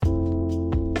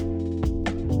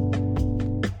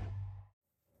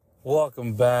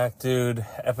Welcome back, dude.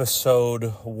 Episode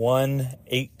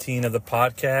 118 of the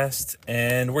podcast.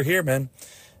 And we're here, man.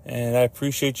 And I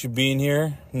appreciate you being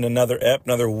here in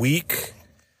another week.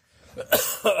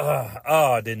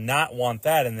 I did not want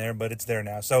that in there, but it's there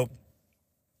now. So,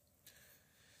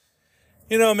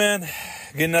 man,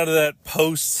 getting out of that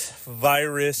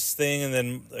post-virus thing, and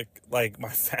then like my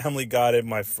family got it,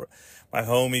 my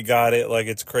homie got it. Like,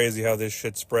 it's crazy how this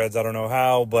shit spreads. I don't know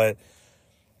how, but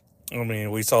I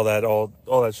mean, we saw that all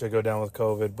that shit go down with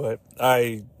COVID, but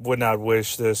I would not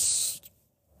wish this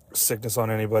sickness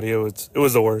on anybody. It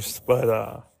was the worst.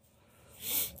 But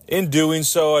in doing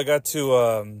so, I got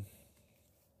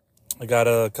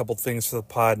a couple things for the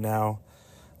pod now.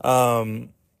 But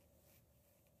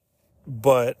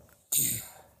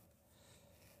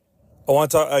I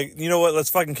want to talk. You know what? Let's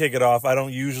fucking kick it off. I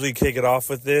don't usually kick it off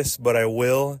with this, but I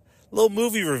will. A little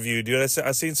movie review, dude.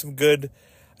 I've seen some good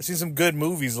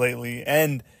movies lately,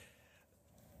 and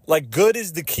like good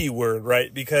is the key word,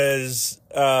 right? Because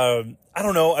I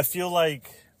don't know, I feel like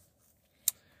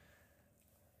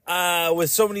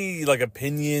with so many like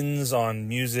opinions on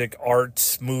music,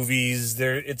 art, movies,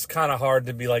 it's kind of hard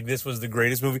to be like this was the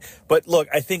greatest movie. But look,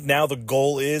 I think now the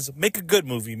goal is make a good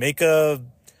movie, make a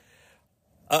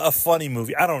funny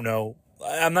movie. I don't know.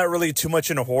 I'm not really too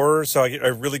much into horror, so I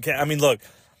really can't. I mean, look,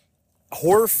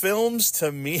 horror films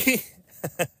to me.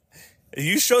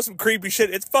 You show some creepy shit,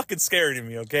 it's fucking scary to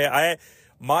me, okay?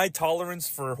 My tolerance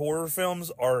for horror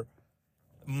films are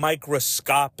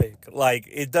microscopic. Like,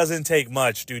 it doesn't take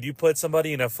much, dude. You put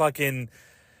somebody in a fucking,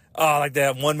 like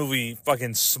that one movie,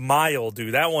 fucking Smile,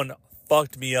 dude. That one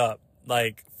fucked me up,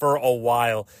 like, for a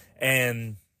while.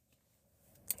 And,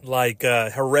 like,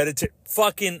 Hereditary,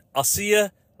 fucking, I'll see ya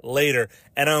later.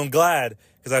 And I'm glad,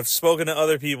 because I've spoken to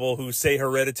other people who say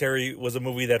Hereditary was a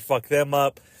movie that fucked them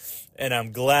up. And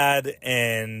I'm glad,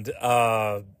 and,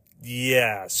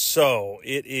 yeah, so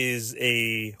it is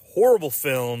a horrible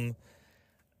film.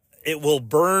 It will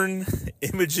burn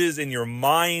images in your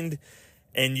mind,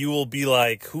 and you will be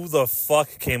like, who the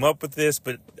fuck came up with this?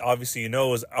 But obviously, it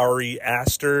was Ari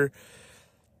Aster.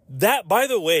 That, by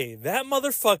the way, that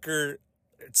motherfucker,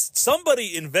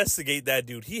 somebody investigate that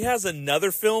dude. He has another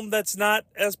film that's not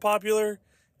as popular,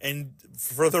 and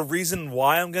for the reason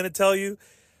why I'm going to tell you,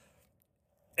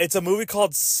 it's a movie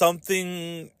called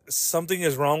Something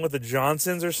is Wrong with the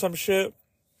Johnsons or some shit.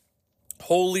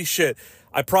 Holy shit.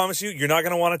 I promise you're not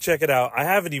going to want to check it out. I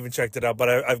haven't even checked it out, but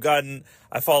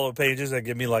I follow pages that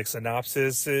give me like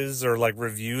synopsises or like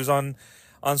reviews on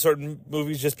certain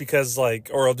movies just because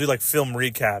or I'll do like film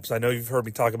recaps. I know you've heard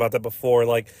me talk about that before.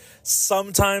 Like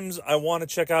sometimes I want to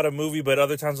check out a movie, but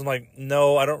other times I'm like,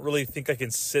 no, I don't really think I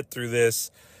can sit through this.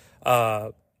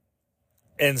 And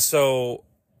so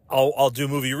I'll do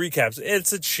movie recaps.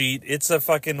 It's a cheat. It's a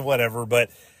fucking whatever. But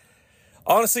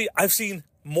honestly, I've seen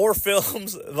more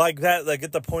films like that that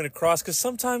get the point across. Because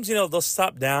sometimes, they'll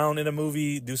stop down in a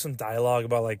movie, do some dialogue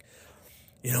about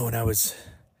when I was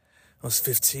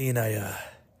 15, I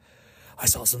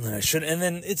saw something I shouldn't. And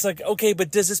then it's like, okay, but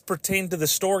does this pertain to the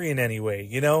story in any way?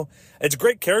 It's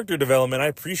great character development. I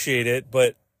appreciate it.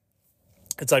 But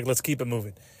it's like, let's keep it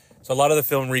moving. So a lot of the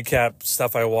film recap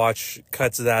stuff I watch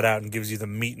cuts that out and gives you the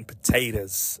meat and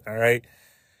potatoes, all right?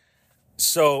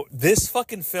 So this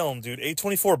fucking film, dude,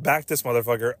 A24 backed this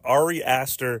motherfucker. Ari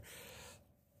Aster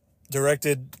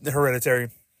directed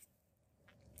Hereditary.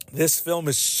 This film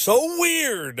is so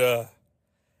weird.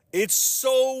 It's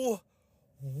so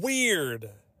weird,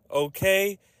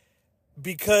 okay?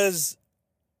 Because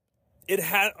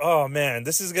oh man,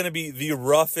 this is going to be the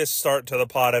roughest start to the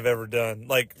pod I've ever done.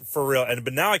 Like, for real.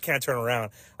 But now I can't turn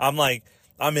around. I'm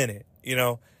in it,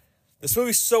 This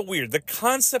movie's so weird. The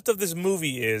concept of this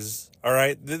movie is, all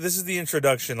right, this is the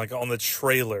introduction, like on the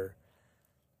trailer.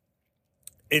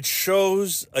 It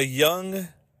shows a young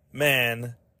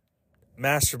man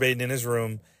masturbating in his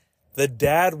room. The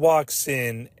dad walks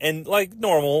in, and like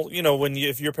normal,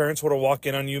 if your parents were to walk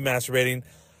in on you masturbating,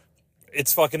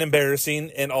 it's fucking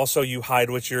embarrassing, and also you hide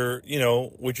what you're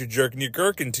jerking your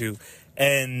gherkin to.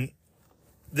 And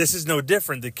this is no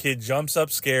different. The kid jumps up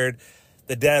scared.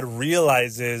 The dad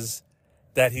realizes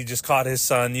that he just caught his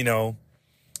son, let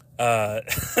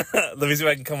me see if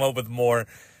I can come up with more.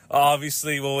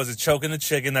 Obviously, what was it? Choking the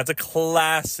chicken. That's a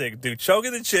classic, dude.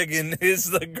 Choking the chicken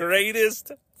is the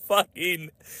greatest fucking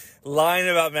line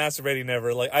about masturbating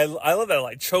ever. Like, I love that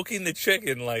line. Choking the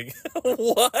chicken. Like,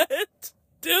 what?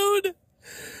 Dude,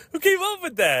 who came up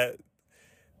with that?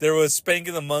 There was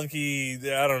Spanking the Monkey.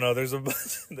 I don't know. There's a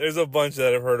bunch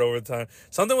that I've heard over time.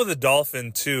 Something with a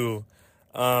dolphin too.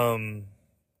 But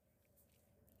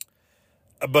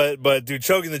dude,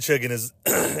 Choking the Chicken is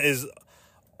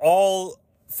all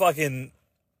fucking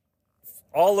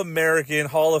all-American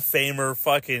Hall of Famer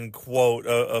fucking quote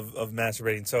of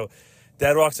masturbating. So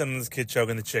dad walks in on this kid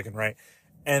choking the chicken, right?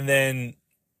 And then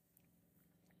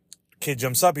kid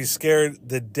jumps up. He's scared.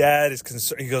 The dad is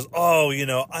concerned. He goes, oh,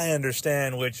 I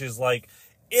understand, which is like,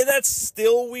 that's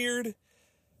still weird.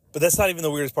 But that's not even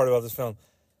the weirdest part about this film.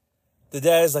 The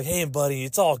dad is like, hey, buddy,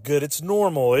 it's all good. It's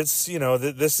normal. It's,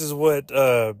 this is what,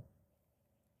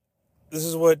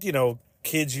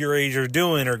 kids your age are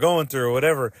doing or going through or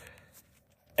whatever.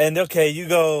 And, okay, you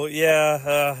go,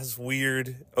 yeah, it's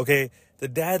weird. Okay, the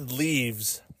dad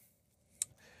leaves.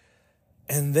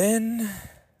 And then,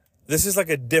 this is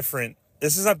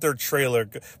not their trailer,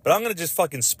 but I'm going to just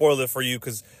fucking spoil it for you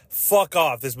because fuck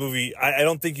off this movie. I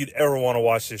don't think you'd ever want to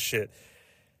watch this shit.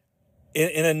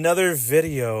 In another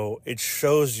video, it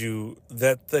shows you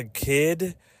that the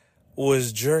kid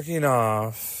was jerking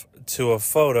off to a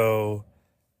photo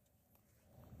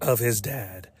of his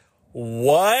dad.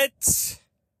 What?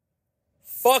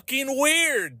 Fucking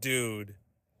weird, dude.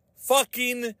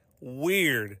 Fucking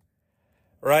weird.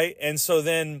 Right? And so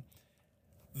then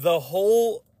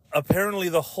apparently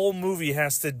the whole movie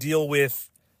has to deal with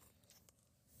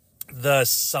the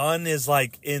son is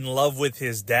like in love with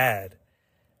his dad.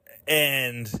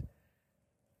 And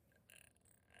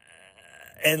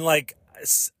like,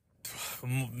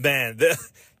 man, the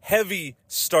heavy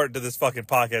start to this fucking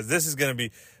podcast. This is going to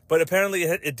be, but apparently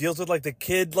it deals with like the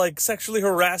kid, like sexually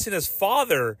harassing his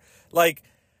father. Like,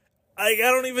 I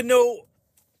don't even know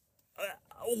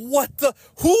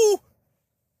who,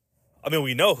 I mean,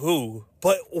 we know who,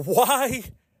 but why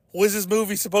was this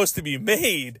movie supposed to be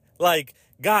made? Like,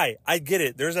 guy, I get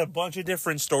it. There's a bunch of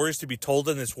different stories to be told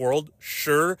in this world,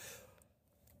 sure.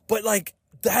 But, like,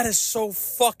 that is so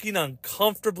fucking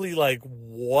uncomfortably, like,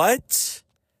 what?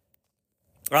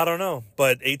 I don't know.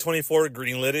 But A24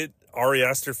 greenlit it. Ari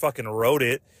Aster fucking wrote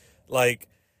it. Like,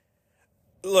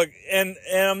 look, and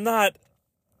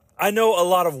I know a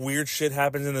lot of weird shit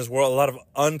happens in this world. A lot of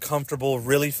uncomfortable,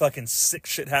 really fucking sick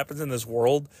shit happens in this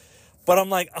world. But I'm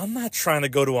like, I'm not trying to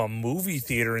go to a movie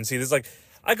theater and see this. Like,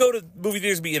 I go to movie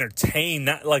theaters to be entertained,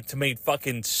 not like to make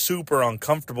fucking super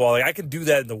uncomfortable. Like, I can do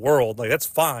that in the world. Like, that's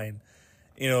fine.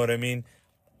 You know what I mean?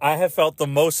 I have felt the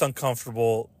most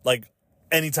uncomfortable, like,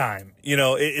 anytime.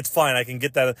 It's fine. I can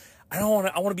get that. I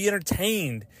want to be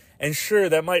entertained. And sure,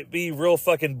 that might be real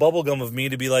fucking bubblegum of me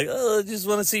to be like, oh, I just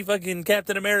want to see fucking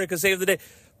Captain America save the day.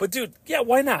 But, dude, yeah,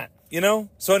 why not?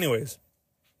 So anyways,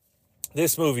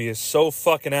 this movie is so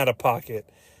fucking out of pocket.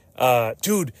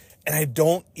 Dude, and I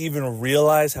don't even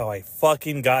realize how I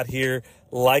fucking got here,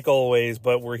 like always,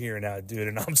 but we're here now, dude,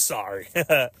 and I'm sorry.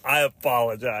 I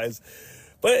apologize.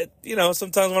 But,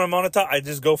 sometimes when I'm on a top, I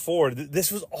just go forward.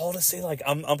 This was all to say, like,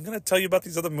 I'm going to tell you about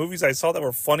these other movies I saw that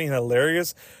were funny and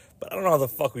hilarious, but I don't know how the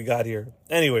fuck we got here.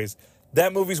 Anyways,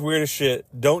 that movie's weird as shit.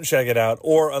 Don't check it out.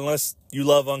 Or unless you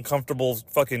love uncomfortable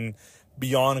fucking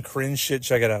beyond cringe shit,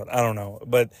 check it out. I don't know.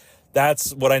 But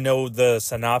that's what I know the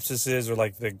synopsis is, or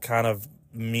like the kind of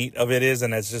meat of it is,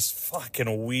 and it's just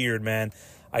fucking weird, man.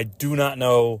 I do not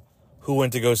know who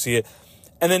went to go see it.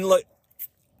 And then, like,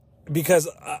 because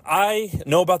I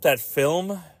know about that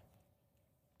film,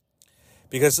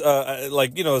 because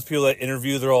those people that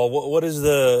interview, they're all, what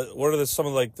are some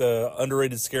of like the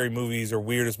underrated scary movies or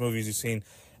weirdest movies you've seen?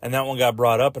 And that one got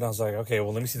brought up, and I was like, okay,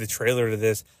 well, let me see the trailer to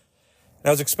this. And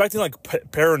I was expecting like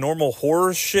paranormal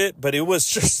horror shit, but it was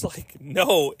just like,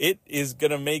 no, it is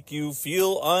gonna make you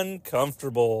feel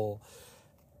uncomfortable.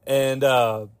 And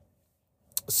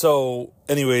so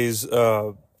anyways,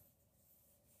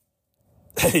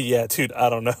 yeah, dude, I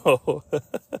don't know.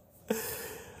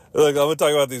 Look, I'm gonna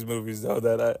talk about these movies though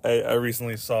that I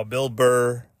recently saw. Bill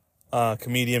Burr,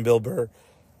 comedian Bill Burr,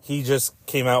 he just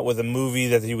came out with a movie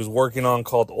that he was working on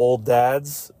called Old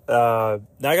Dads. Now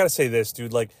I gotta say this,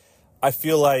 dude, like, I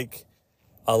feel like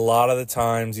a lot of the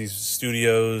times these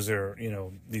studios or,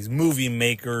 these movie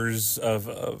makers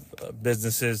of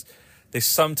businesses, they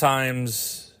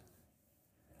sometimes,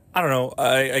 I don't know,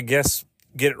 I guess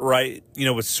get it right,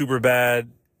 with Superbad,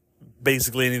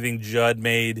 basically anything Judd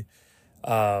made,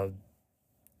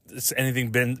 anything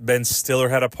Ben Stiller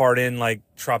had a part in, like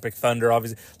Tropic Thunder,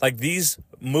 obviously. Like, these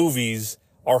movies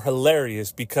are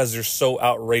hilarious because they're so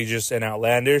outrageous and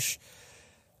outlandish.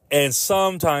 And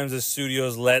sometimes the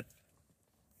studios let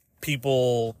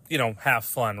people, have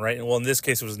fun, right? Well, in this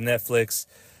case, it was Netflix.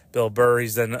 Bill Burr,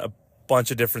 he's done a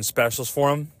bunch of different specials for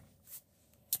him.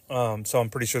 So I'm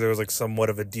pretty sure there was like somewhat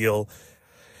of a deal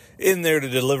in there to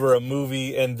deliver a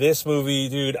movie. And this movie,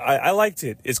 dude, I liked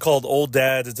it. It's called Old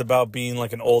Dads. It's about being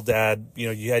like an old dad.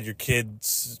 You had your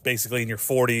kids basically in your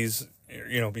 40s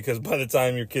because by the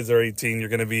time your kids are 18, you're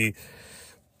going to be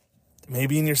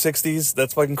maybe in your 60s.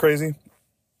 That's fucking crazy.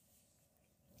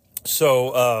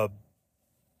 So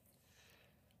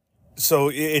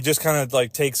it just kind of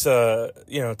like takes you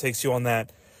on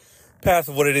that path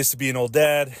of what it is to be an old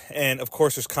dad. And of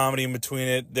course there's comedy in between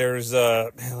it. There's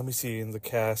let me see in the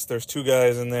cast. There's 2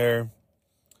 guys in there.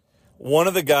 One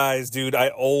of the guys, dude, I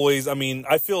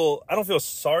don't feel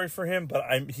sorry for him, but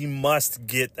he must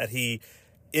get that he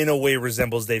in a way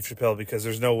resembles Dave Chappelle, because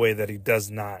there's no way that he does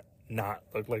not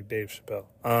look like Dave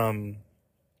Chappelle.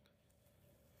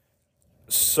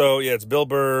 So yeah, it's Bill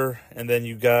Burr, and then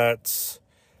you got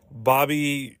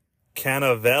Bobby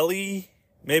Cannavale,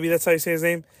 maybe that's how you say his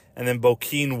name, and then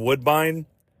Bokeem Woodbine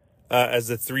as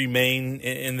the 3 main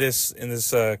in this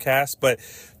cast. But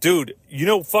dude, you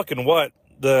know fucking what?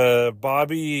 The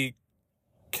Bobby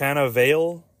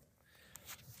Cannavale,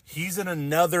 he's in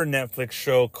another Netflix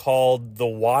show called The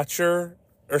Watcher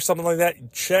or something like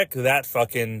that. Check that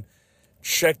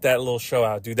little show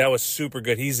out, dude. That was super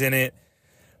good. He's in it.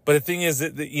 But the thing is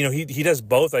that, he does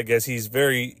both, I guess. He's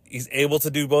able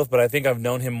to do both, but I think I've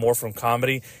known him more from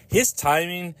comedy. His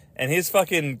timing and his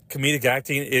fucking comedic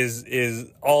acting is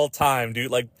all time, dude.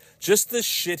 Like, just the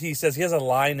shit he says. He has a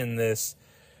line in this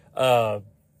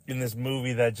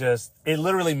movie that it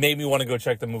literally made me want to go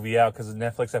check the movie out, because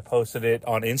Netflix had posted it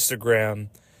on Instagram. And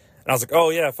I was like, oh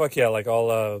yeah, fuck yeah. Like,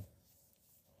 I'll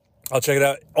check it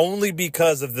out. Only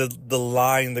because of the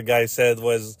line the guy said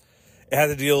was, it had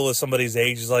to deal with somebody's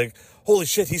age. He's like, holy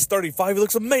shit, he's 35. He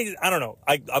looks amazing. I don't know.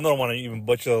 I don't want to even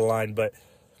butcher the line, but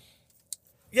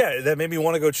yeah, that made me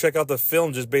want to go check out the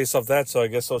film just based off that. So I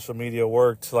guess social media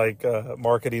worked, like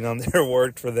marketing on there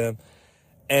worked for them.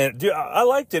 And dude, I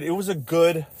liked it. It was a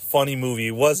good, funny movie.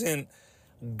 It wasn't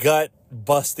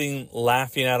gut-busting,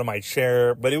 laughing out of my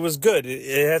chair, but it was good.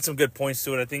 It had some good points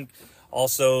to it. I think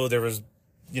also there was,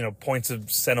 points of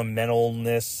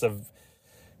sentimentalness of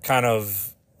kind of,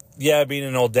 being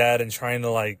an old dad and trying to,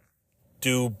 like,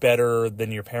 do better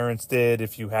than your parents did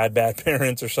if you had bad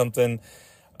parents or something.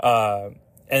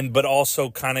 But also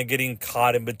kind of getting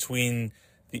caught in between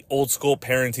the old school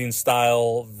parenting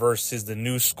style versus the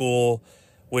new school,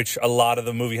 which a lot of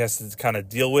the movie has to kind of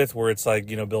deal with, where it's like,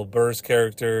 Bill Burr's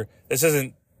character. This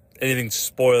isn't anything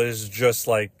spoiled. It's just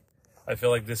like, I feel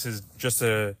like this is just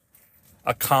a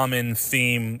common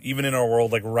theme, even in our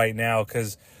world, like right now,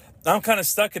 because I'm kind of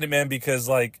stuck in it, man, because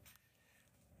like,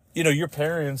 your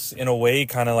parents in a way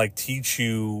kind of like teach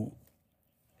you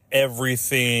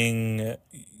everything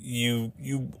you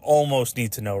almost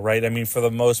need to know, right? I mean, for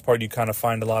the most part, you kind of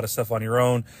find a lot of stuff on your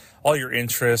own, all your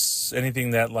interests,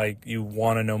 anything that like you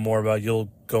want to know more about, you'll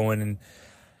go in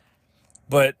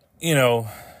but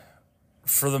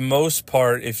for the most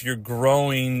part, if you're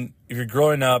growing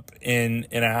up in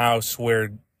a house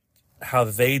where how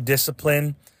they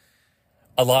discipline,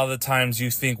 a lot of the times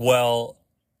you think, well,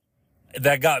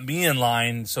 that got me in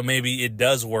line, so maybe it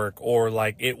does work, or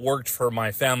like it worked for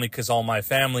my family because all my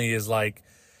family is like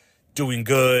doing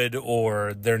good,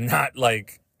 or they're not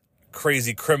like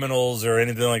crazy criminals or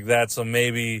anything like that. So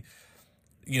maybe,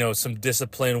 some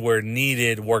discipline where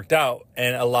needed worked out.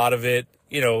 And a lot of it,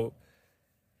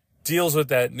 deals with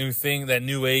that new thing, that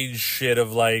new age shit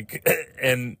of like,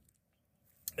 and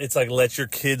it's like, let your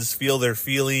kids feel their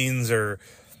feelings or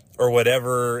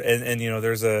whatever. And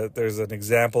there's an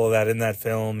example of that in that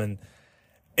film. And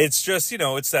it's just,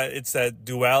 it's that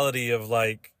duality of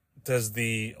like, does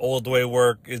the old way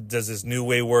work? Does this new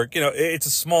way work? It's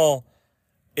a small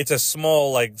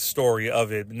like story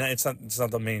of it. It's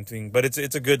not the main thing, but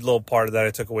it's a good little part of that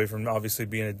I took away from obviously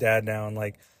being a dad now, and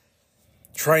like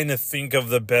trying to think of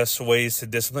the best ways to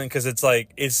discipline. Cause it's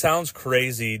like, it sounds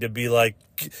crazy to be like,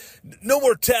 no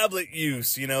more tablet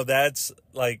use, that's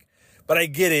like, but I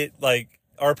get it. Like,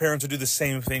 our parents would do the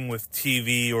same thing with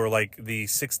TV or like the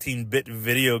 16-bit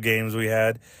video games we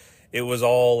had. It was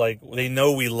all like, they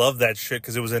know we love that shit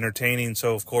because it was entertaining.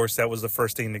 So of course that was the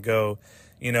first thing to go,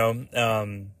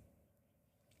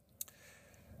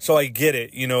 so I get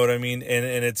it, you know what I mean?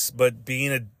 And but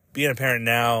being a parent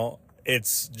now,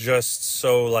 it's just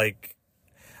so like,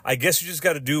 I guess you just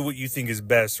got to do what you think is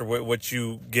best, or what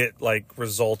you get like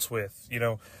results with,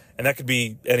 and that could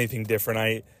be anything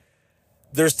different.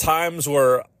 There's times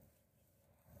where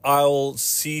I'll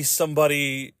see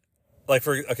somebody I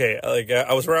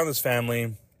was around this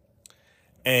family,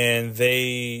 and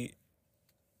they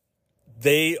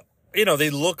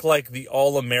look like the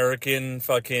all-American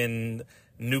fucking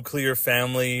nuclear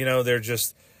family, they're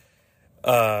just,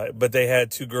 but they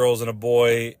had 2 girls and a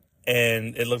boy,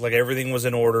 and it looked like everything was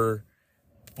in order.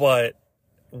 But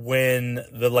when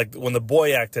the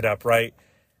boy acted up, right,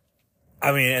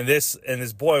 I mean, and this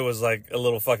boy was like a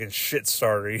little fucking shit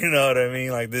starter. You know what I mean?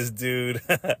 Like this dude,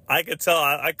 I could tell.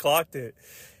 I clocked it.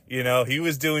 You know, he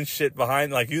was doing shit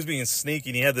behind, like he was being sneaky.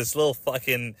 And he had this little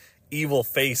fucking evil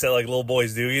face that like little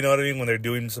boys do. You know what I mean? When they're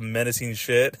doing some menacing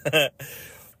shit.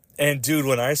 And dude,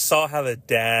 when I saw how the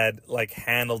dad like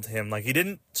handled him, like he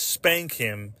didn't spank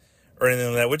him or anything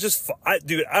like that, which is,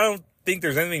 dude, I don't think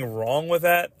there's anything wrong with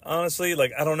that. Honestly,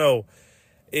 like I don't know.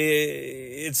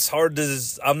 It's hard to,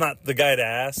 I'm not the guy to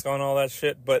ask on all that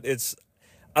shit, but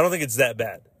I don't think it's that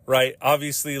bad, right?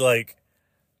 Obviously, like,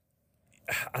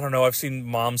 I don't know, I've seen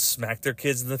moms smack their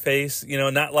kids in the face, you know,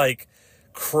 not like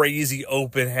crazy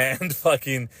open hand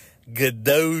fucking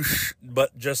gadosh,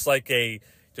 but just like a,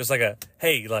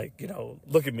 hey, like, you know,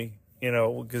 look at me, you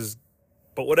know,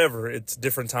 but whatever, it's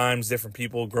different times, different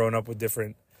people growing up with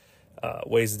different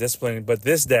ways of disciplining. But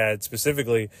this dad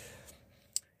specifically,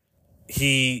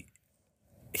 he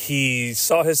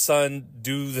saw his son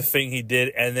do the thing he did,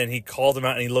 and then he called him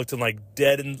out, and he looked him like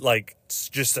dead and like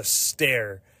just a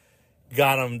stare,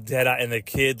 got him dead out, and the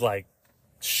kid like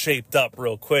shaped up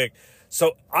real quick.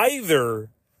 So either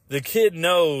the kid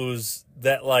knows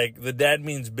that like the dad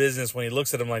means business when he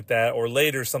looks at him like that, or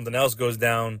later something else goes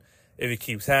down if it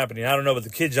keeps happening. I don't know, but the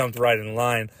kid jumped right in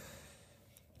line.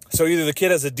 So either the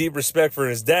kid has a deep respect for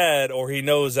his dad, or he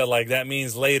knows that like that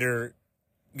means later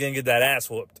gonna get that ass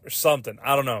whooped or something.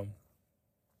 I don't know.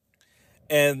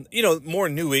 And, you know, more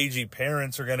new agey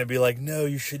parents are gonna be like, no,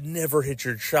 you should never hit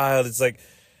your child. It's like,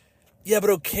 yeah, but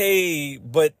okay,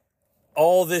 but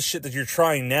all this shit that you're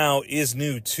trying now is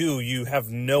new too. You have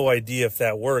no idea if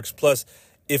that works. Plus,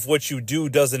 if what you do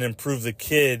doesn't improve the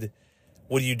kid,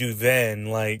 what do you do then?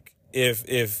 Like,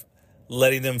 if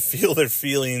letting them feel their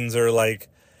feelings, or like,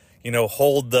 you know,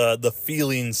 hold the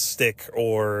feeling stick,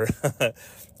 or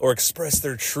or express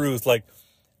their truth. Like,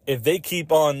 if they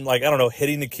keep on, like, I don't know,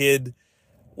 hitting the kid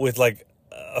with like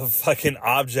a fucking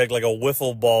object, like a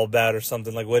wiffle ball bat or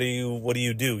something, like, what do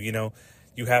you do? You know,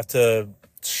 you have to,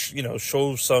 you know,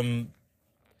 show some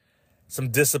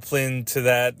discipline to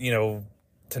that, you know,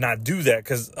 to not do that.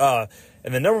 Cause,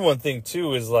 and the number one thing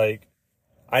too is like,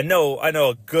 I know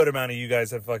a good amount of you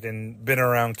guys have fucking been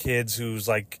around kids who's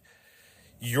like,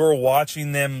 you're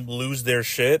watching them lose their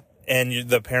shit, and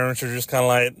the parents are just kind of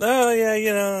like, oh yeah,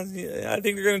 you know, I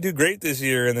think they're going to do great this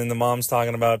year. And then the mom's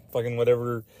talking about fucking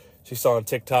whatever she saw on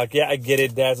TikTok. Yeah, I get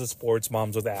it. Dad's with sports,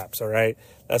 mom's with apps. All right.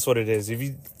 That's what it is. If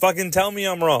you fucking tell me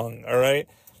I'm wrong. All right.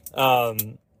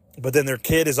 But then their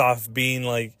kid is off being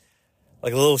like a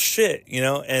little shit, you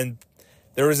know? And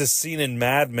there was a scene in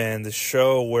Mad Men, the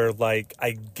show, where like,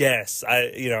 I guess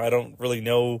I don't really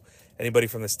know anybody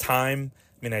from this time.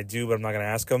 I mean, I do, but I'm not going to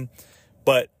ask them.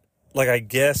 But like, I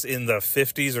guess in the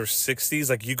 50s or 60s,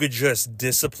 like, you could just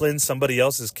discipline somebody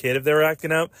else's kid if they were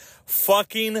acting up.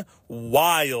 Fucking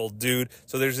wild, dude.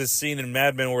 So there's this scene in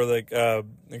Mad Men where, like, I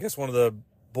guess one of the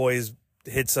boys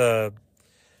hits a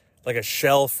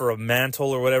shelf or a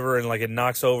mantle or whatever, and, like, it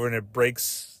knocks over and it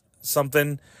breaks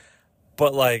something.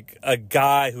 But, like, a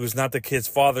guy who's not the kid's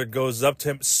father goes up to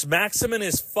him, smacks him in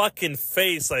his fucking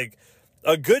face, like,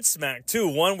 a good smack, too.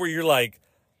 One where you're like,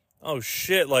 oh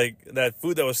shit, like that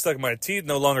food that was stuck in my teeth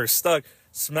no longer stuck.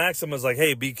 Smacks him, was like,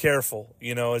 hey, be careful.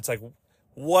 You know, it's like,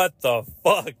 what the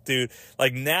fuck, dude?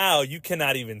 Like, now you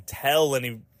cannot even tell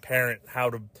any parent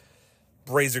how to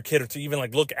raise their kid, or to even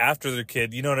like look after their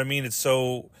kid. You know what I mean? It's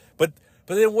so, but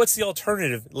then what's the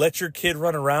alternative? Let your kid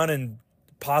run around and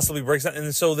possibly break something.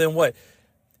 And so then what?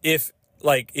 If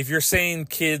you're saying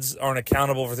kids aren't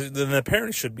accountable for then the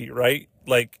parents should be, right?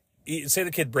 Like, say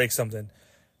the kid breaks something.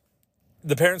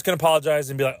 The parents can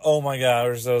apologize and be like, oh my God,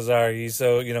 we're so sorry.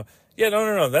 So, you know, yeah,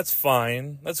 no, that's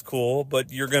fine. That's cool.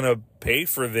 But you're going to pay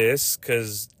for this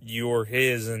because you're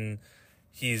his and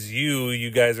he's you.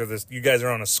 You guys are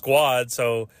on a squad.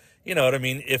 So, you know what I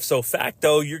mean? If so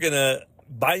facto, you're going to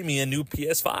buy me a new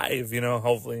PS5, you know,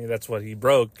 hopefully that's what he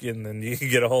broke. And then you can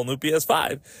get a whole new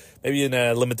PS5, maybe in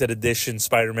a limited edition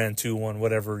Spider-Man 2 one,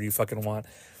 whatever you fucking want.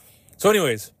 So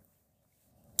anyways,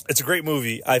 it's a great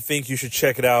movie. I think you should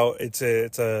check it out. It's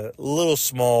a little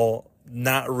small,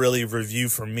 not really review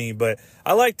from me, but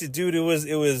I liked it, dude. It was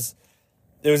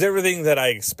everything that I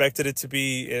expected it to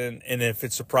be, and if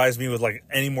it surprised me with like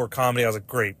any more comedy, I was like,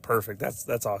 great, perfect.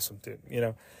 That's awesome, dude.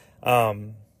 You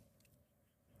know,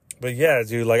 but yeah,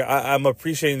 dude, like I'm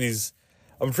appreciating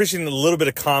a little bit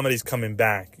of comedies coming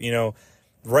back. You know,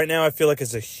 right now I feel like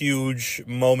it's a huge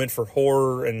moment for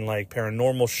horror and like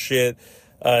paranormal shit.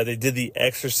 They did The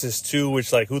Exorcist 2,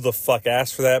 which, like, who the fuck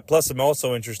asked for that? Plus, I'm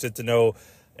also interested to know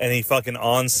any fucking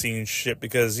on-scene shit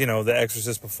because, you know, The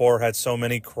Exorcist before had so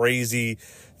many crazy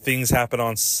things happen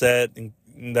on set, and,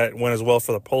 that went as well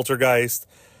for the Poltergeist.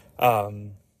 What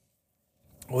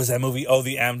was that movie? Oh,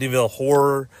 the Amityville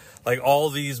Horror. Like, all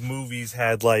these movies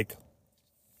had, like,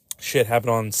 shit happen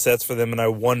on sets for them, and I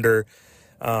wonder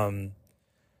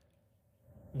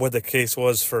what the case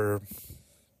was for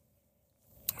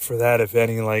that, if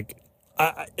any. Like,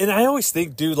 I always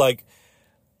think, dude, like,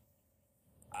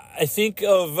 I think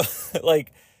of,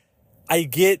 like, I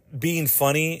get being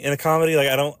funny in a comedy.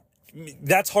 Like,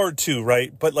 that's hard too,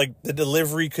 right? But, like, the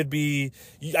delivery could be,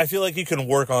 I feel like you can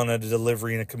work on a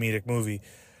delivery in a comedic movie.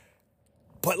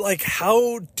 But, like,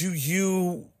 how do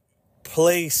you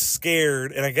play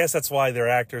scared? And I guess that's why they're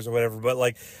actors or whatever. But,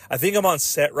 like, I think I'm on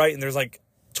set, right? And there's, like,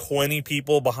 20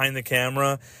 people behind the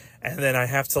camera. And then I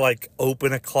have to, like,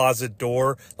 open a closet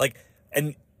door. Like,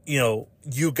 and, you know,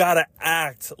 you gotta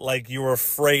act like you're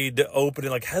afraid to open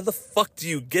it. Like, how the fuck do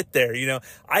you get there? You know,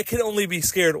 I can only be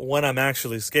scared when I'm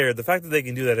actually scared. The fact that they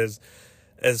can do that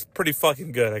is pretty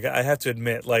fucking good. I have to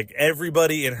admit, like,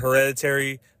 everybody in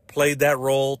Hereditary played that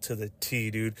role to the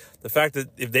T, dude. The fact that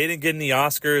if they didn't get any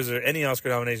Oscars or any Oscar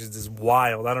nominations is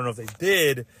wild. I don't know if they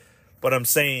did, but I'm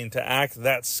saying to act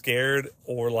that scared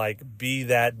or, like, be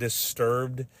that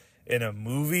disturbed in a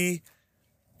movie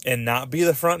and not be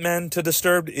the front man to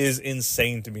Disturbed is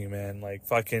insane to me, man. Like,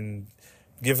 fucking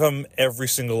give him every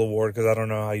single award, because I don't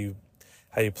know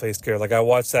how you play scared. Like, I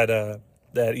watched that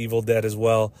Evil Dead as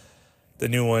well, the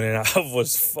new one, and I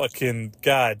was fucking,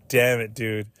 god damn it,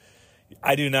 dude.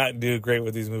 I do not do great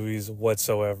with these movies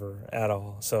whatsoever at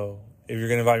all. So if you're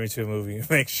going to invite me to a movie,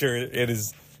 make sure it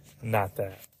is not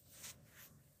that.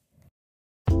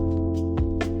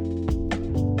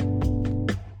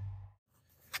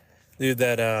 Dude,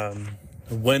 that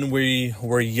When We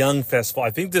Were Young festival,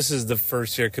 I think this is the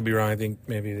first year. Could be wrong. I think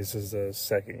maybe this is the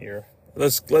second year.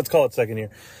 Let's call it second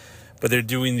year. But they're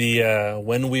doing the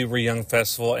When We Were Young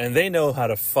festival, and they know how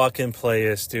to fucking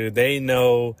play us, dude. They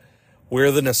know we're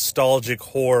the nostalgic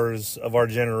whores of our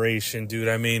generation, dude.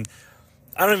 I mean,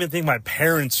 I don't even think my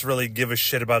parents really give a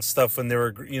shit about stuff when they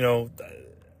were, you know,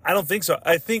 I don't think so.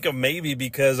 I think maybe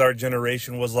because our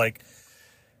generation was, like,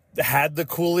 had the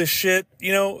coolest shit,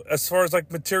 you know, as far as,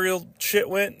 like, material shit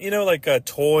went, you know, like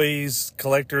toys,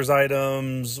 collector's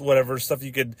items, whatever, stuff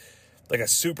you could, like a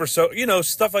you know,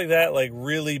 stuff like that, like,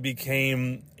 really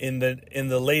became in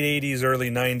the late 80s, early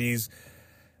 90s.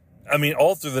 I mean,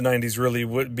 all through the 90s, really,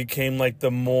 what became, like,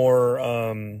 the more,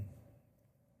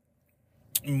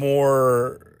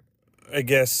 I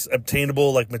guess,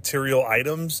 obtainable, like, material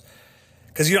items.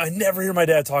 Because, you know, I never hear my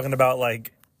dad talking about,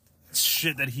 like,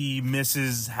 shit that he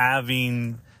misses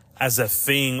having as a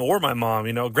thing, or my mom,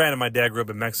 you know. Granted, my dad grew up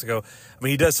in Mexico. I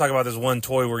mean, he does talk about this one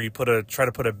toy where you try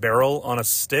to put a barrel on a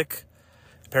stick.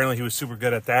 Apparently, he was super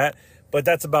good at that. But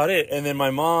that's about it. And then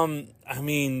my mom, I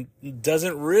mean,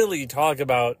 doesn't really talk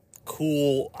about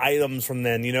cool items from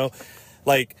then, you know.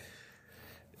 Like,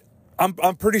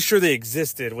 I'm pretty sure they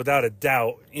existed without a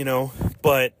doubt, you know,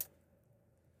 but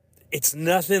it's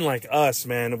nothing like us,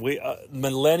 man. We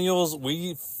millennials,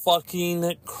 we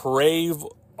fucking crave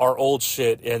our old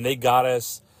shit, and they got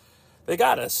us,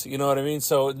 you know what I mean?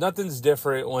 So nothing's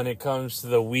different when it comes to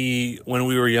the When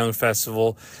We Were Young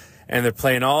festival, and they're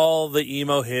playing all the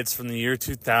emo hits from the year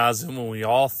 2000 when we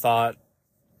all thought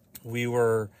we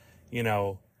were, you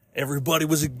know, everybody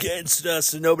was against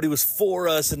us and nobody was for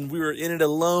us and we were in it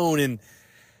alone, and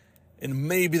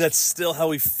maybe that's still how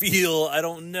we feel. I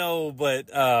don't know, but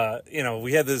you know,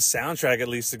 we had this soundtrack at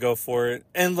least to go for it.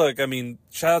 And look, I mean,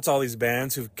 shout out to all these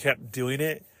bands who've kept doing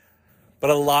it, but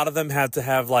a lot of them had to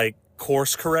have, like,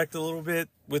 course correct a little bit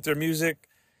with their music,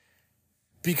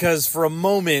 because for a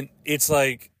moment it's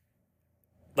like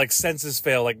senses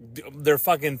fail. Like, their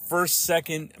fucking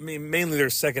mainly their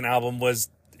second album was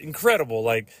incredible.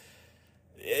 Like,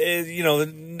 you know,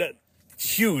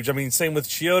 huge. I mean, same with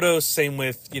Chiodos, same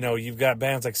with, you know, you've got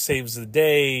bands like Saves the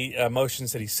Day, Motion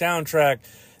City Soundtrack.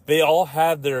 They all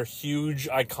had their huge,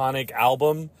 iconic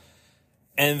album,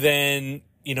 and then,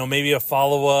 you know, maybe a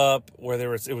follow-up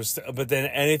where but then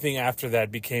anything after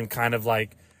that became kind of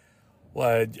like,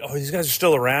 what, oh, these guys are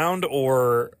still around,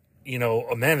 or, you know,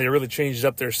 oh man, they really changed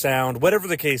up their sound, whatever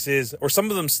the case is. Or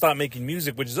some of them stopped making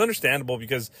music, which is understandable,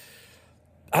 because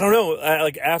I don't know,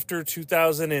 like, after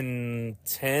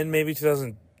 2010, maybe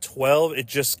 2012, it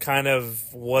just kind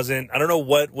of wasn't, I don't know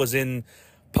what was in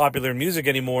popular music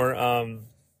anymore.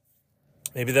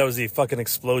 Maybe that was the fucking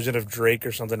explosion of Drake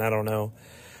or something, I don't know.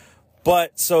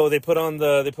 But so they put on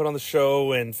the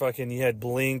show, and fucking you had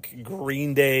Blink,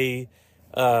 Green Day,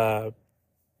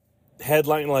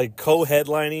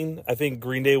 co-headlining. I think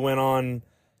Green Day went on,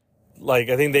 like,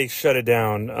 I think they shut it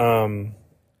down.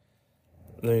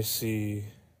 Let me see.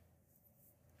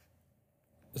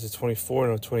 Is it 24?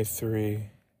 No, 23.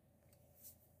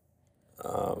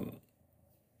 Let's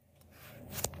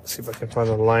see if I can find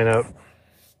the lineup.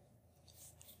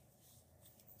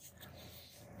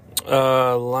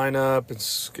 Lineup and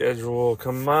schedule.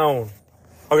 Come on.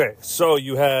 Okay, so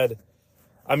you had,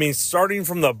 starting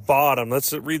from the bottom.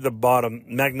 Let's read the bottom.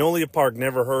 Magnolia Park,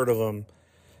 never heard of them.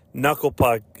 Knuckle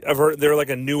Puck, I've heard they're like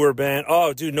a newer band.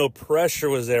 Oh, dude, No Pressure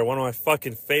was there. One of my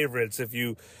fucking favorites. If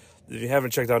you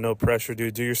haven't checked out No Pressure,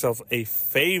 dude, do yourself a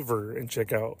favor and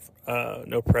check out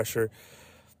No Pressure.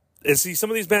 And see, some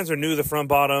of these bands are new. The Front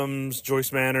Bottoms,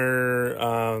 Joyce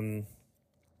Manor,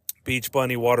 Beach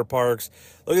Bunny, Water Parks.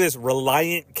 Look at this,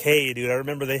 Reliant K, dude. I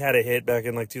remember they had a hit back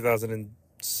in like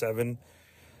 2007.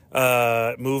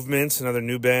 Movements, another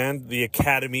new band. The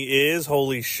Academy is,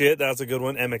 holy shit, that's a good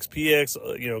one.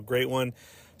 MXPX, great one.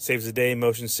 Saves the Day,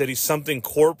 Motion City. Something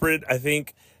Corporate, I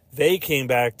think they came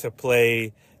back to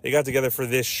play. They got together for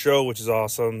this show, which is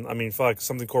awesome.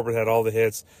 Something Corporate had all the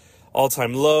hits. All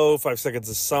Time Low, 5 Seconds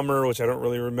of Summer, which I don't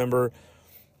really remember.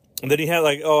 And then you had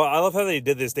I love how they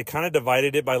did this. They kind of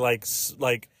divided it by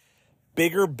like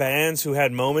bigger bands who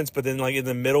had moments, but then like in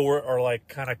the middle are like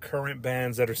kind of current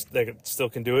bands that still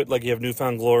can do it. Like you have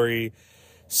Newfound Glory,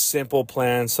 Simple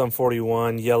Plan, Sum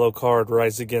 41, Yellow Card,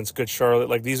 Rise Against, Good Charlotte.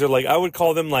 Like these are like, I would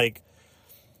call them like,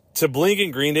 to Blink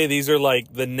and Green Day, these are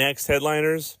like the next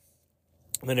headliners.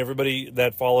 And then everybody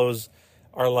that follows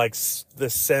are like the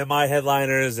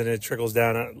semi-headliners, and it trickles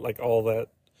down like all that.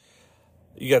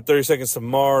 You got 30 Seconds to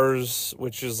Mars,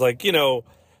 which is like, he had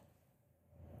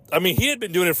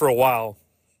been doing it for a while.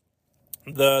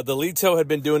 The Leto had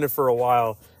been doing it for a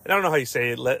while. And I don't know how you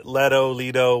say it.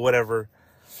 Leto, whatever.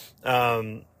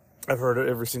 I've heard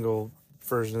every single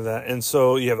version of that. And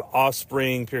so you have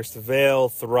Offspring, Pierce the Veil,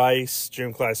 Thrice,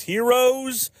 Gym Class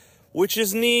Heroes, which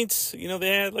is neat. They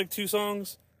had like 2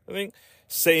 songs, I think.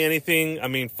 Say Anything.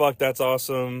 Fuck, that's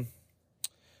awesome.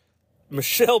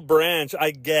 Michelle Branch,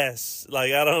 I guess.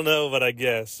 Like, I don't know, but I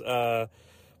guess.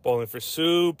 Bowling for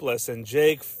Soup, Less Than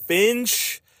Jake,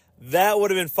 Finch. That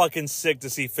would have been fucking sick to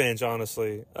see Finch,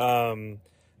 honestly.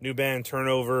 New band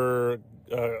Turnover,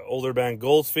 older band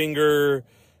Goldfinger,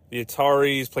 the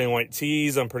Ataris playing White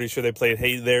Tees. I'm pretty sure they played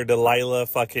Hey There, Delilah.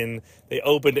 They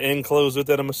opened and closed with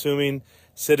that, I'm assuming.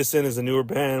 Citizen is a newer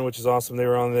band, which is awesome. They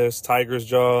were on this. Tiger's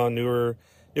Jaw,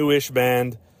 newish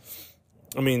band.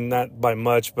 Not by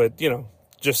much, but,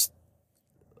 just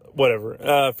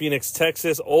whatever. Phoenix,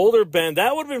 Texas, older band.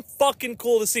 That would have been fucking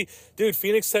cool to see. Dude,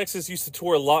 Phoenix, Texas used to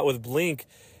tour a lot with Blink,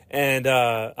 and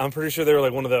I'm pretty sure they were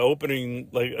like one of the opening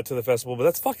to the festival, but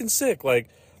that's fucking sick. Like,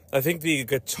 I think the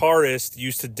guitarist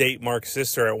used to date Mark's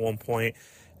sister at one point,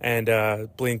 and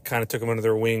Blink kind of took him under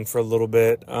their wing for a little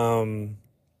bit.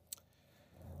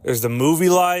 There's the Movie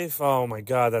Life. Oh my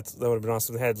god, that would have been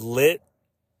awesome. They had Lit.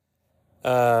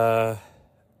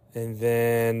 And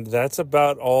then that's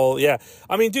about all. Yeah.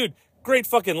 Dude, great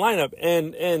fucking lineup.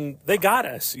 And they got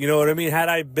us. You know what I mean? Had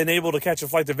I been able to catch a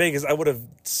flight to Vegas, I would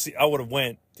have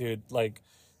went, dude. Like,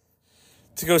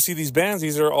 to go see these bands.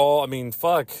 These are all,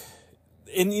 fuck.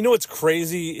 And you know what's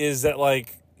crazy is that,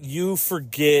 like, you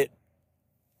forget,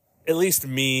 at least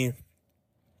me,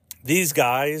 these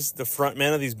guys, the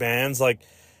frontmen of these bands, like,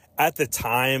 at the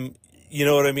time, you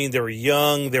know what I mean? They were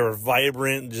young, they were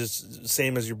vibrant, just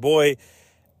same as your boy.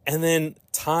 And then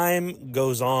time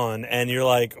goes on, and you're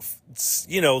like,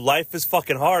 life is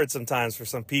fucking hard sometimes for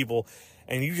some people.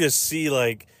 And you just see,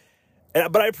 like,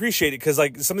 but I appreciate it, because,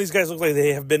 like, some of these guys look like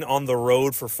they have been on the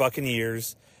road for fucking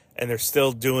years, and they're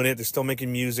still doing it. They're still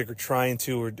making music, or trying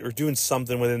to, or doing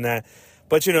something within that.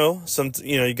 But, you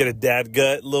get a dad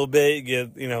gut a little bit, you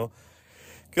get a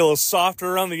little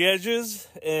softer around the edges,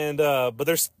 and but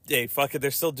they're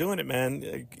still doing it,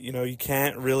 man. You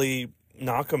can't really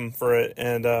knock them for it,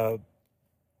 and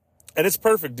it's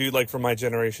perfect, dude. Like, for my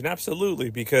generation, absolutely,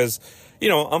 because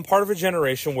I'm part of a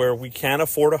generation where we can't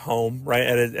afford a home, right,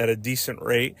 at a decent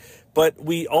rate, but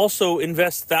we also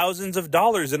invest thousands of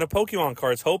dollars into Pokemon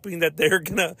cards, hoping that they're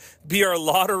gonna be our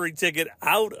lottery ticket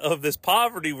out of this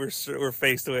poverty we're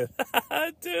faced with.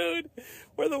 Dude,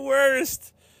 we're the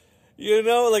worst.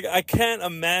 Like, I can't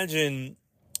imagine,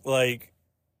 like,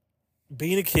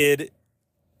 being a kid.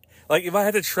 Like, if I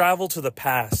had to travel to the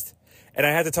past and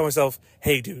I had to tell myself,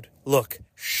 hey, dude, look,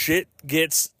 shit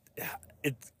gets,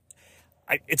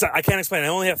 I can't explain it. I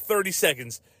only have 30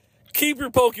 seconds. Keep your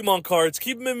Pokemon cards.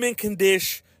 Keep them in mint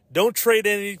condition. Don't trade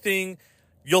anything.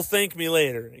 You'll thank me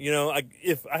later.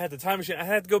 If I had the time machine, I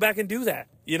had to go back and do that,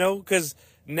 because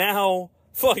now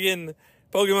fucking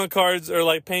Pokemon cards are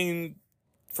like paying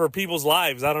for people's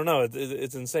lives. I don't know.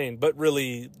 It's insane. But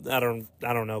really, I don't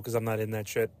know, because I'm not in that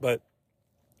shit. But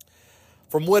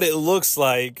from what it looks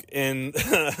like, and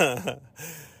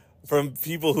from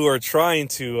people who are trying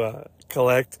to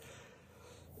collect,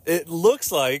 it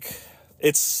looks like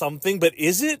it's something, but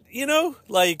is it,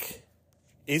 like,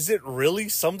 is it really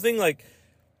something? Like,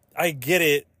 I get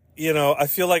it. I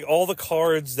feel like all the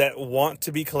cards that want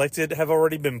to be collected have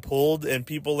already been pulled, and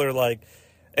people are like,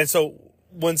 and so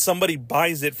when somebody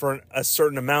buys it for a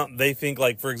certain amount, they think,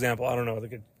 like, for example, I don't know,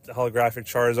 like a holographic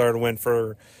Charizard went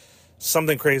for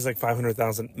something crazy like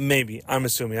 500,000, maybe. I'm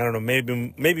assuming, I don't know,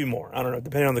 maybe more. I don't know,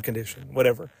 depending on the condition,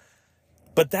 whatever.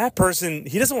 But that person,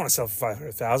 he doesn't want to sell for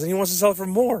 500,000. He wants to sell it for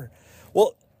more.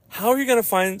 Well, how are you going to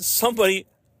find somebody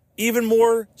even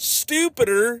more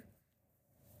stupider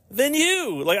than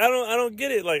you? Like, I don't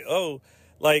get it. Like, oh,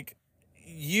 like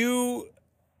you,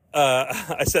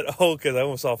 I said, oh, cause I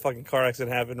almost saw a fucking car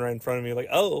accident happen right in front of me. Like,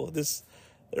 oh, they're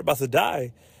about to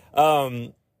die.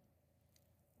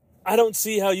 I don't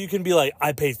see how you can be like,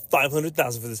 I paid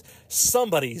 500,000 for this.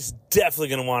 Somebody's definitely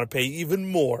going to want to pay even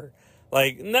more.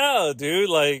 Like, no, dude,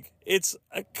 like, it's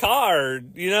a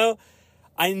card,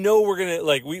 I know we're going to,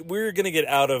 like, we're going to get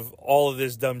out of all of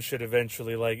this dumb shit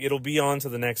eventually. Like, it'll be on to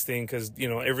the next thing because,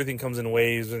 everything comes in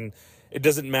waves, and it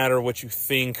doesn't matter what you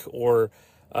think or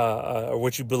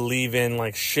what you believe in.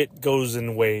 Like, shit goes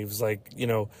in waves. Like,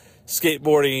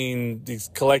 skateboarding, these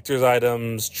collector's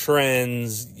items,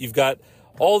 trends. You've got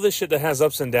all this shit that has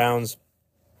ups and downs.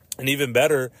 And even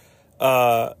better,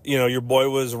 your boy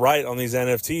was right on these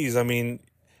NFTs. I mean,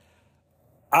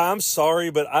 I'm sorry,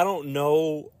 but I don't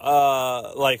know,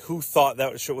 like, who thought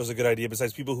that shit was a good idea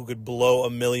besides people who could blow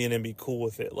 $1 million and be cool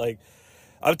with it. Like,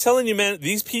 I'm telling you, man,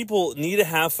 these people need to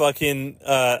have fucking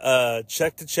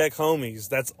check-to-check homies.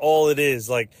 That's all it is.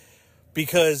 Like,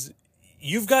 because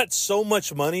you've got so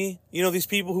much money. These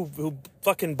people who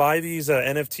fucking buy these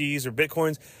NFTs or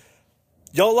Bitcoins,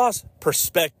 y'all lost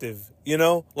perspective,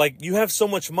 Like, you have so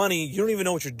much money, you don't even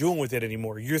know what you're doing with it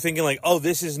anymore. You're thinking like, oh,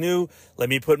 this is new, let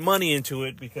me put money into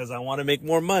it because I want to make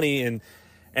more money,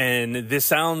 and this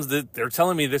sounds that they're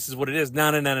telling me this is what it is.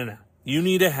 No. You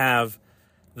need to have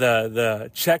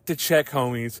the check-to-check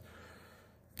homies.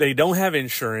 They don't have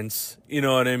insurance, you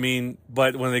know what I mean?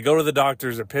 But when they go to the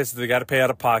doctors, they're pissed that they got to pay out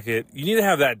of pocket. You need to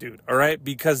have that dude, all right?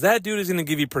 Because that dude is going to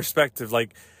give you perspective.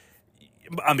 Like,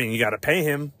 I mean, you got to pay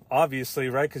him, obviously,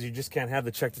 right? Because you just can't have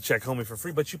the check-to-check homie for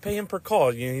free, but you pay him per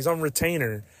call. He's on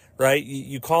retainer, right?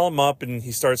 You call him up, and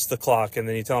he starts the clock, and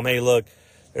then you tell him, hey, look,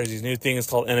 there's these new things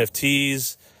called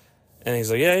NFTs. And he's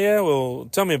like, yeah, well,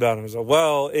 tell me about them. He's like,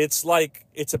 well, it's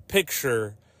a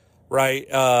picture, right,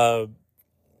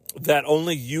 that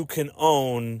only you can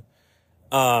own,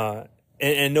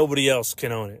 and nobody else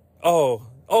can own it. Oh,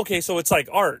 okay, so it's like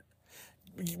art.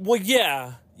 Well,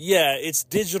 yeah, it's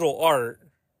digital art.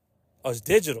 Oh, it's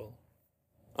digital.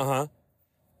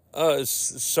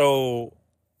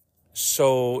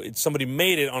 So somebody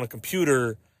made it on a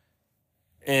computer,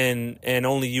 and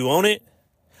only you own it?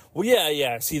 Well,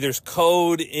 yeah. See, there's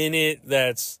code in it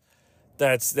that's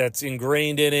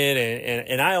ingrained in it,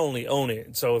 and I only own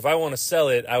it. So if I want to sell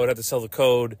it, I would have to sell the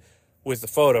code with the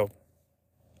photo.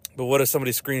 But what if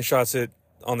somebody screenshots it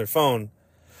on their phone?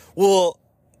 Well,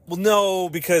 no,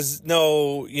 because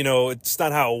it's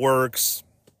not how it works.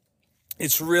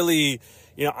 It's really,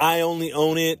 I only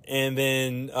own it, and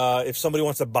then if somebody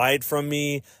wants to buy it from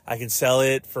me, I can sell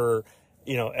it for,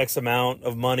 X amount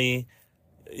of money.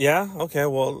 Yeah, okay,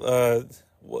 well,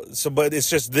 but it's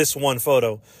just this one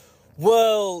photo.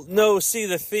 Well, no, see,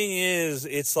 the thing is,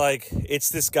 it's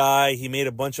this guy, he made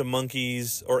a bunch of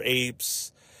monkeys or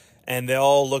apes, and they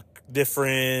all look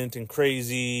different and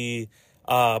crazy,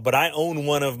 but I own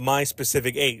one of my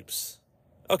specific apes.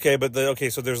 Okay,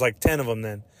 so there's 10 of them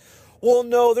then. Well,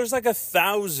 no, there's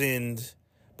 1,000,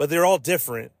 but they're all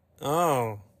different.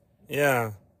 Oh,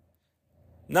 yeah.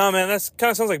 No, man, that kind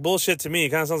of sounds like bullshit to me. It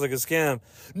kind of sounds like a scam.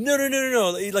 No.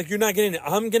 Like, you're not getting it.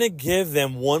 I'm going to give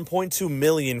them $1.2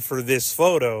 million for this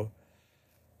photo.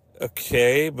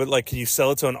 Okay, but can you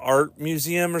sell it to an art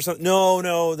museum or something?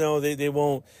 No, they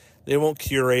won't. They won't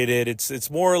curate it.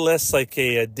 It's more or less like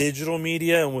a digital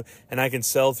media, and I can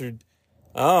sell through.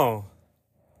 Oh,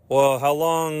 well, how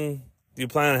long do you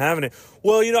plan on having it?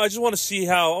 Well, I just want to see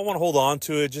I want to hold on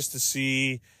to it just to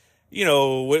see,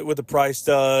 what the price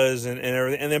does and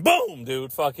everything. And then boom,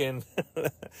 dude, fucking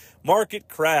market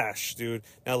crash, dude.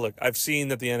 Now look, I've seen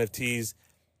that the NFTs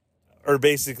are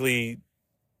basically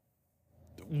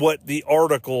what the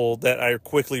article that I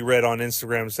quickly read on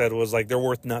Instagram said was they're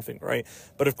worth nothing, right?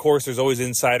 But of course, there's always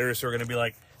insiders who are going to be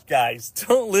like, guys,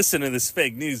 don't listen to this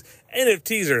fake news.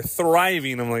 NFTs are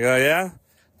thriving. I'm like, oh yeah?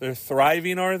 They're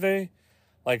thriving, are they?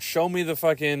 Show me the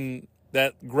fucking,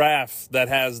 that graph that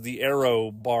has the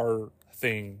arrow bar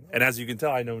thing. And as you can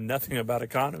tell, I know nothing about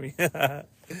economy. I'm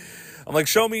like,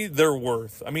 show me their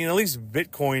worth. I mean, at least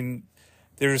Bitcoin,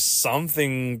 there's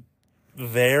something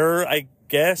there, I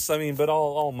guess. I mean, but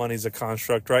all money's a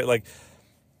construct, right? Like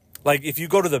if you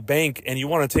go to the bank and you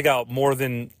want to take out more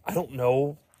than, I don't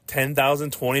know, $10,000,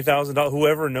 $20,000,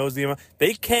 whoever knows the amount,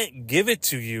 they can't give it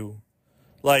to you.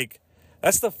 Like,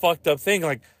 that's the fucked up thing.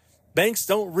 Like, banks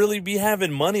don't really be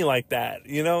having money like that.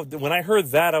 You know, when I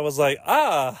heard that, I was like,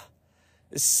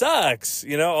 it sucks.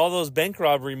 You know, all those bank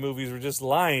robbery movies were just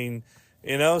lying,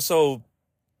 you know? So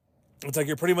it's like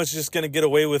you're pretty much just going to get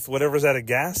away with whatever's at a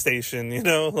gas station, you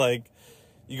know? Like,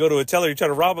 you go to a teller, you try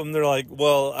to rob them, they're like,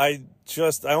 well, I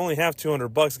only have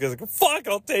 $200. The guy's like, fuck,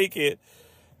 I'll take it.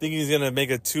 Thinking he's going to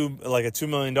make a $2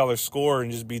 million score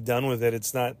and just be done with it.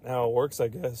 It's not how it works, I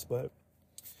guess. But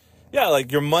yeah,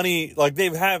 like your money, like they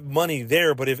have money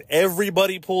there, but if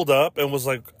everybody pulled up and was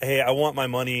like, hey, I want my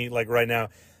money like right now,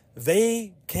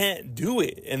 they can't do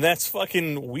it. And that's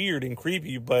fucking weird and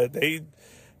creepy, but they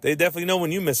definitely know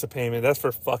when you miss a payment. That's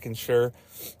for fucking sure.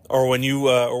 Or when you,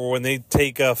 or when they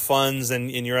take funds and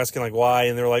you're asking like why,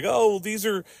 and they're like, oh, these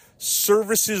are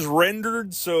services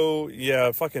rendered. So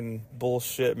yeah, fucking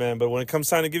bullshit, man. But when it comes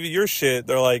time to give you your shit,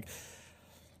 they're like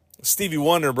Stevie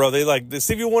Wonder, bro. The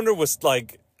Stevie Wonder was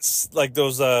like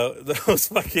those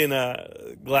fucking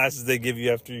glasses they give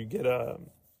you after you get a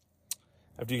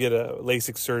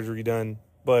LASIK surgery done.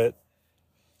 But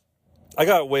I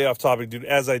got way off topic, dude,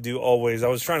 as I do always. I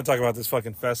was trying to talk about this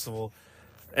fucking festival.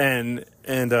 And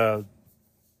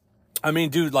I mean,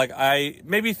 dude, like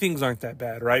maybe things aren't that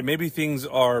bad, right? Maybe things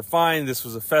are fine. This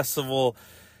was a festival.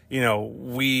 You know,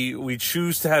 we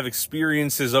choose to have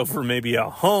experiences over maybe a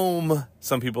home.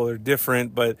 Some people are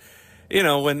different, but you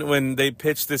know, when they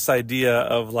pitch this idea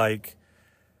of like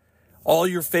all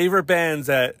your favorite bands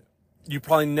that you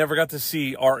probably never got to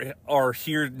see are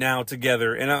here now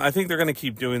together. And I think they're going to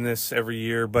keep doing this every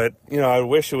year, but you know, I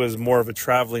wish it was more of a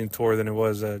traveling tour than it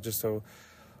was just a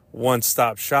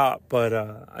one-stop shop. But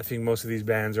I think most of these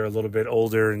bands are a little bit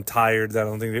older and tired. I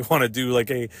don't think they want to do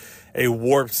like a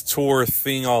Warped Tour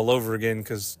thing all over again,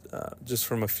 because just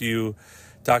from a few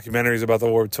documentaries about the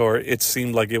Warped Tour, it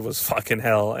seemed like it was fucking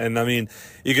hell. And I mean,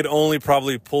 you could only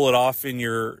probably pull it off in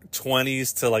your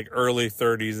 20s to like early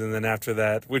 30s, and then after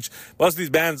that, which most of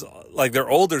these bands, like, they're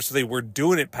older, so they were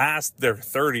doing it past their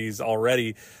 30s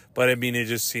already. But I mean, it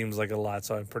just seems like a lot.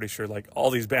 So I'm pretty sure like all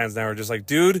these bands now are just like,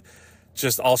 dude,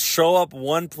 just I'll show up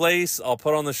one place, I'll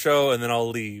put on the show, and then I'll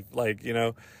leave. Like, you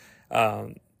know,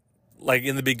 like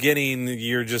in the beginning,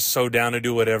 you're just so down to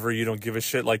do whatever. You don't give a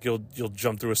shit. Like you'll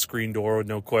jump through a screen door with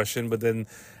no question. But then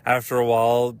after a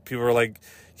while, people are like,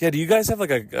 yeah, do you guys have like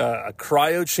a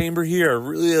cryo chamber here? I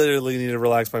really need to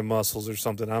relax my muscles or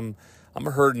something. I'm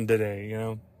hurting today, you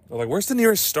know? They're like, where's the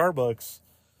nearest Starbucks?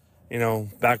 You know,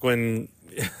 back when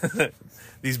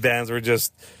these bands were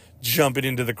just jumping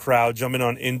into the crowd, jumping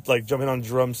on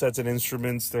drum sets and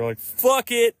instruments. They're like,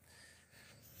 fuck it.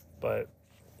 But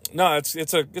no,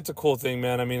 it's a cool thing,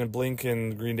 man. I mean, Blink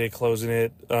and Green Day closing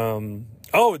it.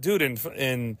 Oh, dude,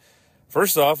 and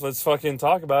first off, let's fucking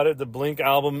talk about it. The Blink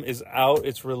album is out.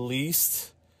 It's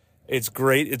released. It's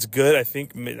great. It's good. I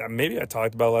think maybe I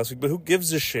talked about it last week, but who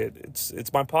gives a shit?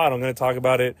 It's my pod. I'm going to talk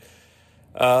about it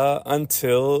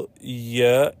until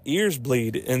your ears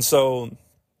bleed. And so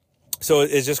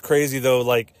it's just crazy, though.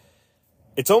 Like,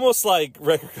 it's almost like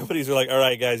record companies are like, all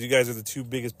right, guys, you guys are the two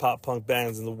biggest pop punk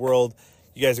bands in the world.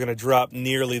 You guys are going to drop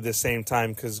nearly the same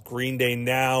time, because Green Day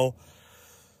now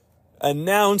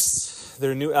announced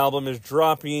their new album is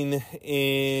dropping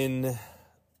in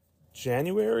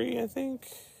January, I think,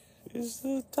 is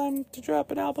the time to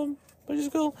drop an album, which is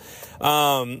cool.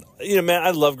 You know, man,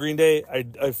 I love Green Day.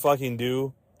 I fucking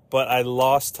do. But I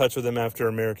lost touch with them after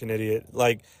American Idiot.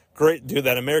 Like, great, dude,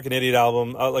 that American Idiot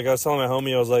album, like I was telling my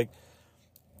homie, I was like,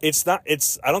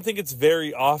 I don't think it's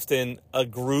very often a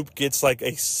group gets like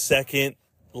a second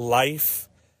life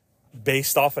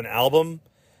based off an album.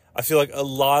 I feel like a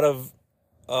lot of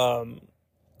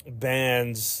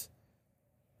bands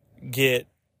get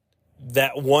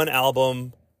that one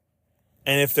album,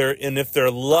 and if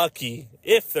they're lucky,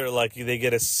 they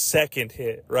get a second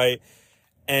hit, right?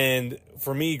 And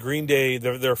for me, Green Day,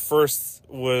 their first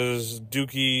was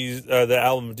Dookie's, the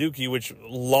album Dookie, which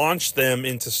launched them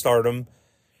into stardom.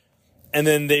 And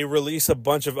then they release a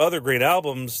bunch of other great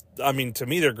albums. I mean, to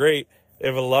me, they're great. They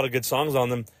have a lot of good songs on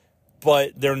them,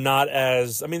 but they're not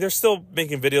as, I mean, they're still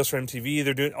making videos for MTV.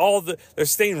 They're doing they're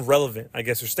staying relevant, I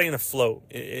guess. They're staying afloat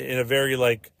in a very,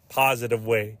 like, positive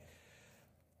way.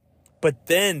 But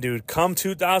then, dude, come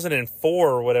 2004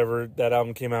 or whatever that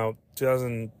album came out,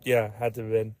 2000, yeah, had to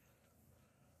have been.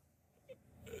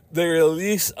 They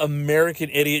release American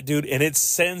Idiot, dude, and it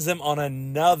sends them on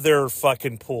another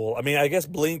fucking pull. I mean, I guess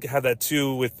Blink had that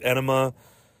too with Enema,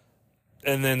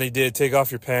 and then they did Take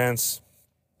Off Your Pants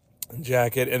and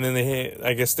Jacket, and then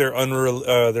I guess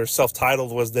their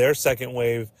self-titled was their second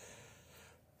wave.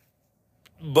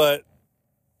 But,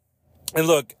 and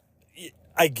look,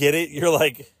 I get it. You're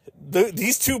like,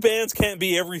 these two bands can't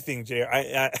be everything, Jay.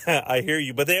 I hear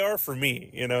you, but they are for me,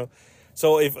 you know?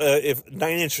 So if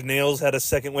Nine Inch Nails had a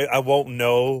second wave, I won't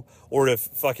know. Or if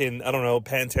fucking, I don't know,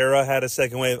 Pantera had a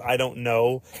second wave, I don't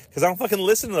know. Because I don't fucking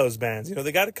listen to those bands. You know,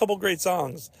 they got a couple great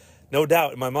songs, no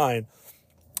doubt in my mind.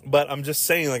 But I'm just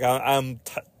saying, like, I'm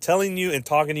telling you and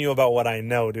talking to you about what I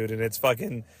know, dude. And it's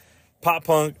fucking pop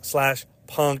punk /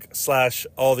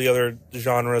 all the other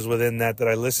genres within that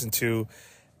I listen to.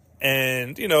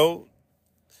 And, you know,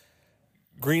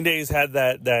 Green Day's had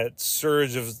that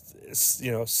surge of,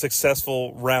 you know,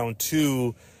 successful round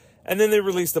 2, and then they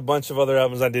released a bunch of other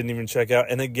albums I didn't even check out.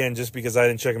 And again, just because I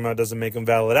didn't check them out doesn't make them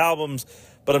valid albums,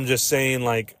 but I'm just saying,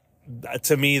 like,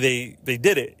 to me, they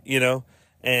did it, you know?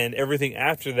 And everything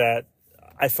after that,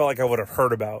 I felt like I would have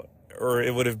heard about, or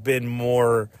it would have been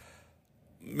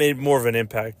made more of an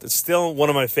impact. It's still one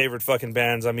of my favorite fucking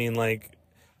bands. I mean, like,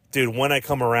 dude, When I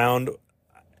Come Around,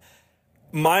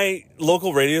 my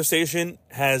local radio station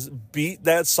has beat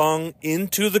that song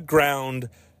into the ground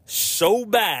so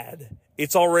bad,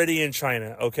 it's already in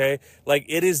China, okay? Like,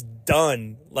 it is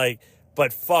done. Like,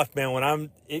 but fuck, man, when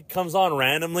it comes on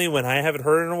randomly when I haven't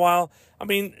heard it in a while, I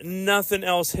mean, nothing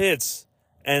else hits.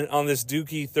 And on this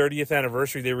Dookie 30th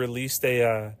anniversary, they released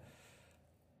it's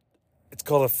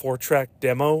called a 4-track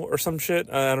demo or some shit.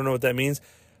 I don't know what that means.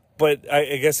 But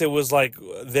I guess it was like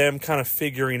them kind of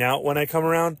figuring out When I Come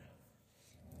Around.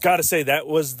 Gotta say, that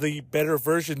was the better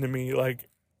version to me. Like,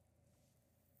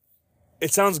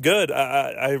 it sounds good.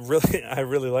 I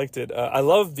really liked it. I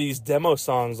love these demo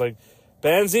songs. Like,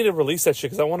 bands need to release that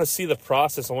shit because I want to see the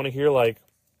process. I want to hear, like,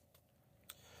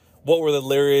 what were the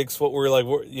lyrics, what were, like,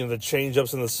 you know, the change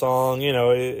ups in the song. You know,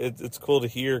 it's cool to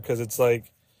hear because it's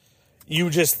like, you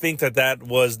just think that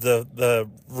was the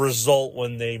result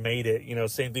when they made it. You know,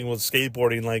 same thing with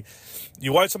skateboarding. Like,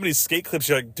 you watch somebody's skate clips,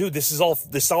 you're like, dude, this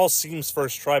all seems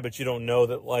first try, but you don't know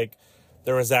that, like,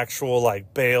 there was actual,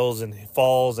 like, bails and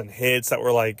falls and hits that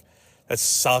were, like, that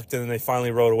sucked, and then they finally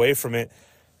rode away from it.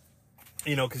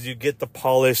 You know, because you get the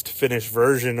polished, finished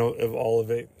version of all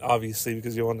of it, obviously,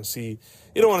 because you don't want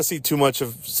to see too much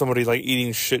of somebody, like,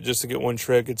 eating shit just to get one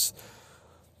trick.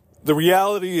 The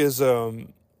reality is a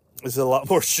lot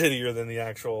more shittier than the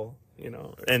actual, you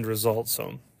know, end result.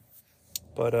 So,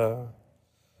 but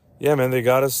yeah, man, they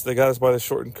got us by the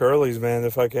short and curlies, man.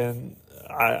 If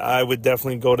I would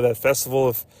definitely go to that festival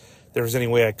if there was any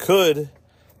way I could,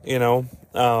 you know,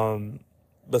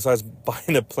 besides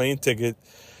buying a plane ticket.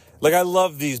 Like, I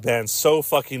love these bands so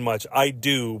fucking much. I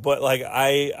do, but, like,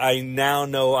 I now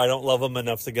know I don't love them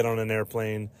enough to get on an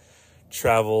airplane,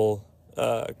 travel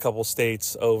a couple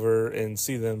states over and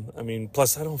see them. I mean,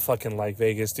 plus I don't fucking like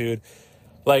Vegas, dude.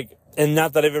 Like, and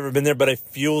not that I've ever been there, but it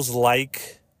feels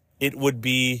like it would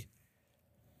be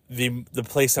the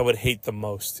place I would hate the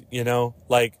most, you know?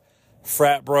 Like,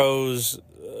 frat bros,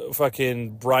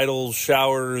 fucking bridal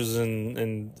showers,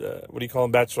 and what do you call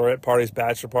them? Bachelorette parties,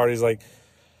 bachelor parties. Like,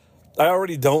 I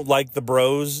already don't like the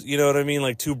bros, you know what I mean?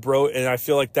 Like, two bro, and I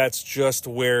feel like that's just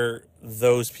where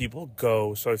those people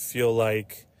go. So I feel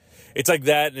like it's like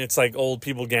that, and it's like old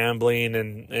people gambling,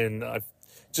 and I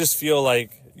just feel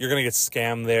like you're going to get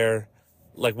scammed there,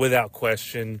 like, without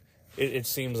question. It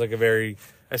seems like a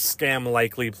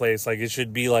scam-likely place. Like, it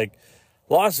should be like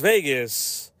Las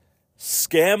Vegas,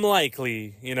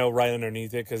 scam-likely, you know, right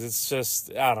underneath it, because it's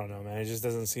just, I don't know, man. It just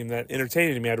doesn't seem that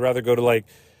entertaining to me. I'd rather go to, like,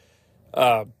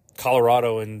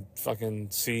 Colorado and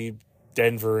fucking see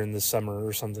Denver in the summer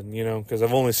or something, you know, because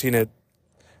I've only seen it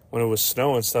when it was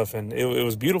snow and stuff, and it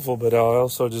was beautiful, but I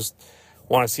also just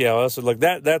want to see how else. Like,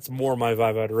 that's more my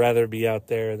vibe. I'd rather be out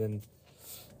there than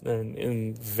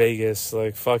in Vegas.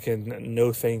 Like, fucking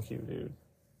no thank you, dude.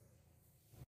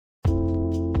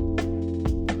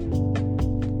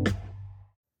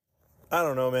 I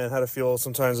don't know, man, how to feel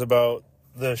sometimes about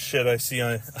the shit I see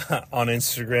on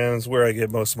Instagram is where I get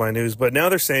most of my news. But now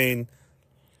they're saying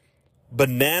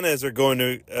bananas are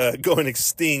going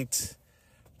extinct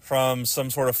from some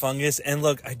sort of fungus. And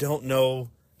look, I don't know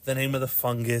the name of the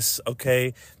fungus,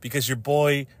 okay? Because your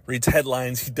boy reads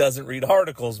headlines. He doesn't read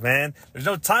articles, man. There's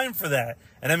no time for that.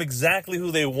 And I'm exactly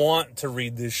who they want to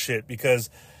read this shit because,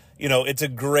 you know, it's a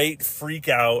great freak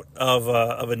out of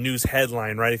a news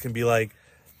headline, right? It can be like,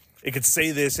 it could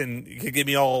say this and it could get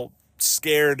me all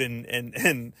scared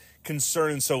and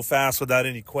concerned so fast without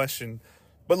any question.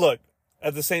 But look,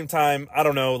 at the same time, I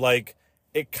don't know, like,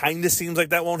 it kind of seems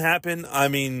like that won't happen. I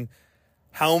mean,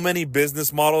 how many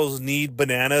business models need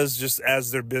bananas just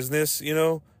as their business, you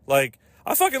know? Like,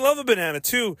 I fucking love a banana,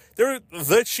 too. They're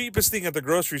the cheapest thing at the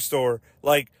grocery store.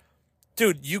 Like,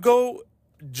 dude,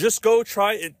 just go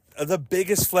try it. The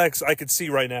biggest flex I could see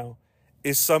right now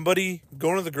is somebody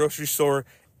going to the grocery store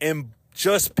and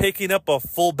just picking up a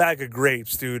full bag of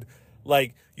grapes, dude.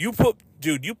 Like, you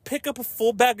pick up a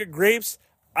full bag of grapes,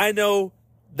 I know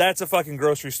that's a fucking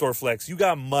grocery store flex. You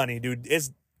got money, dude.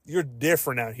 You're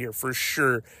different out here for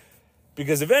sure.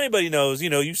 Because if anybody knows,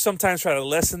 you sometimes try to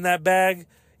lessen that bag,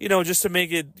 just to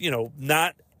make it,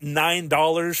 not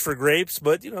 $9 for grapes,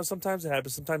 but, sometimes it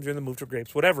happens. Sometimes you're in the mood for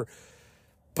grapes, whatever.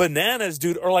 Bananas,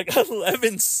 dude, are like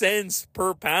 11 cents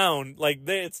per pound. Like,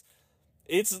 they're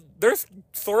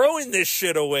throwing this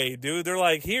shit away, dude. They're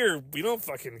like, here, we don't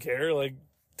fucking care. Like,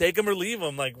 take them or leave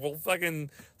them. Like, we'll fucking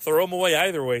throw them away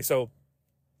either way. So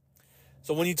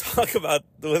when you talk about,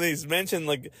 when he's mentioned,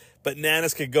 like,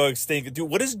 bananas could go extinct, dude,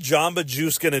 what is Jamba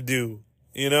Juice gonna do?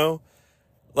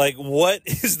 Like, what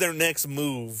is their next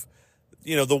move?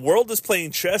 The world is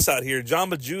playing chess out here.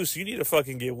 Jamba Juice, you need to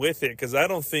fucking get with it, because I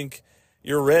don't think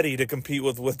you're ready to compete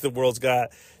with what the world's got.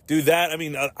 Do that. I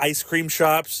mean, ice cream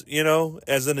shops,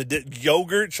 as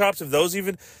yogurt shops, if those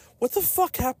even, what the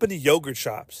fuck happened to yogurt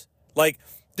shops? Like,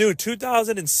 dude,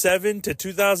 2007 to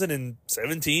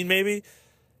 2017, maybe,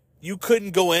 you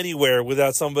couldn't go anywhere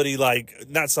without somebody, like,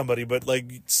 not somebody, but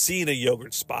like seeing a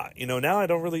yogurt spot. Now I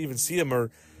don't really even see them,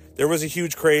 or there was a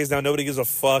huge craze. Now nobody gives a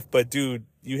fuck, but dude,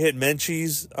 you hit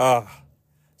Menchie's,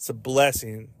 it's a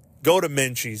blessing. Go to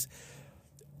Menchie's.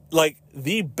 Like,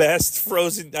 the best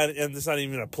frozen, and it's not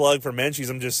even a plug for Menchie's,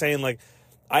 I'm just saying, like,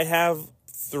 I have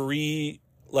 3,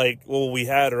 like, well, we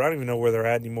had, or I don't even know where they're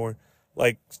at anymore,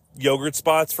 like, yogurt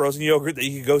spots, frozen yogurt that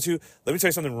you can go to. Let me tell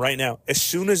you something right now. As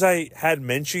soon as I had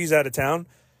Menchie's out of town,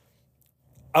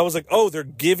 I was like, oh, they're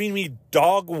giving me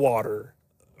dog water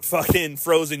fucking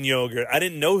frozen yogurt. I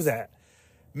didn't know that.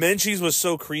 Menchie's was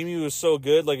so creamy, it was so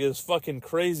good, like, it was fucking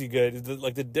crazy good.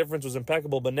 Like, the difference was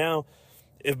impeccable, but now,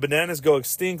 if bananas go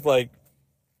extinct, like,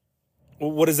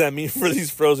 what does that mean for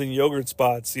these frozen yogurt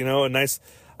spots? A nice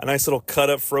little cut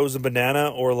up frozen banana,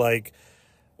 or like,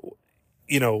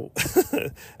 or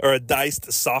a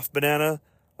diced soft banana.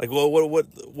 Like, well,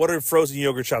 what are frozen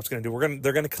yogurt shops going to do?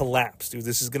 They're gonna collapse, dude.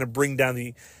 This is gonna bring down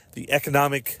the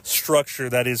economic structure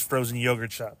that is frozen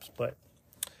yogurt shops. But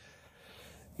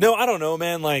no, I don't know,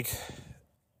 man. Like,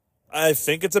 I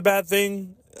think it's a bad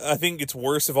thing. I think it's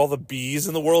worse if all the bees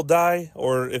in the world die,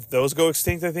 or if those go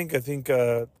extinct. I think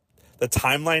the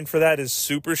timeline for that is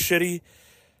super shitty.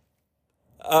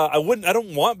 I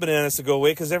don't want bananas to go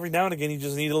away, because every now and again you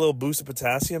just need a little boost of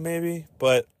potassium, maybe.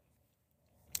 But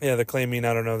yeah, they're claiming,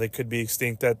 I don't know, they could be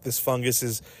extinct, that this fungus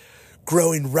is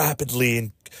growing rapidly,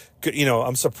 and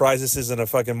I'm surprised this isn't a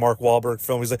fucking Mark Wahlberg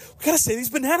film. He's like, we gotta save these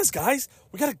bananas, guys.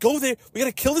 We gotta go there. We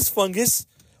gotta kill this fungus.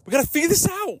 We gotta figure this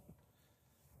out.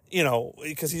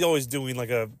 Because he's always doing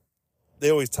they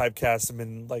always typecast him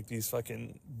in like these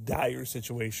fucking dire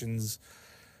situations.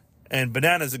 And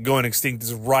bananas going extinct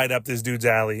is right up this dude's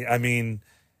alley. I mean,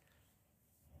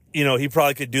 he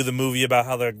probably could do the movie about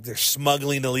how they're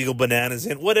smuggling illegal bananas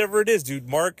in. Whatever it is, dude,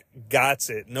 Mark gots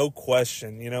it. No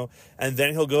question, And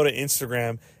then he'll go to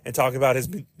Instagram and talk about his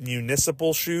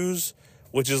municipal shoes,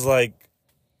 which is like,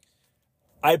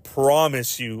 I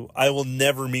promise you, I will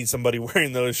never meet somebody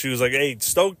wearing those shoes. Like, hey,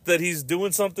 stoked that he's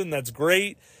doing something, that's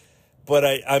great. But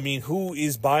I mean, who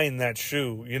is buying that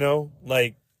shoe,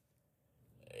 Like,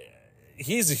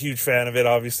 he's a huge fan of it.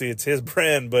 Obviously, it's his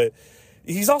brand, but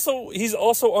he's also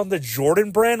on the Jordan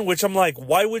brand, which I'm like,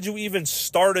 why would you even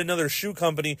start another shoe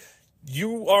company?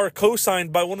 You are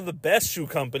co-signed by one of the best shoe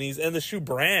companies and the shoe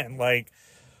brand. Like,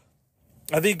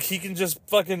 I think he can just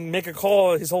fucking make a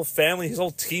call. His whole family, his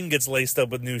whole team gets laced up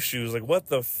with new shoes. Like, what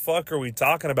the fuck are we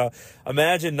talking about?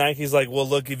 Imagine Nike's like, well,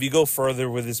 look, if you go further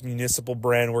with this municipal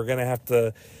brand, we're going to have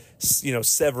to,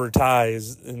 sever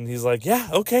ties. And he's like, yeah,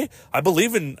 okay. I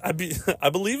believe in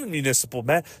municipal,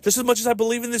 man. Just as much as I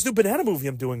believe in this new banana movie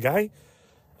I'm doing, guy.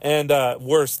 And, that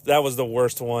was the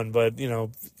worst one, but,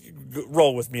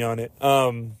 roll with me on it.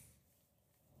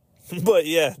 But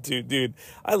yeah, dude,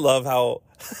 I love how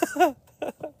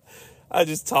I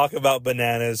just talk about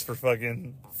bananas for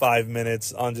fucking 5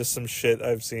 minutes on just some shit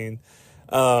I've seen.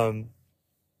 Nah,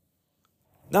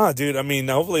 dude, I mean,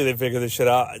 hopefully they figure this shit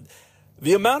out.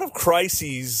 The amount of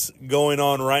crises going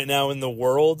on right now in the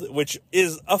world, which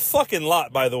is a fucking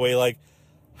lot, by the way, like,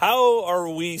 how are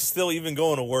we still even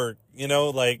going to work?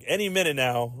 Like, any minute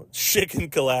now, shit can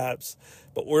collapse,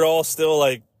 but we're all still,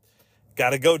 like,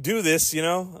 got to go do this, you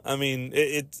know? I mean,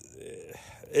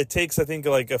 it takes, I think,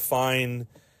 like a fine,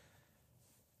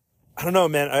 I don't know,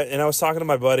 man. I was talking to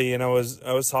my buddy, and I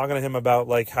was talking to him about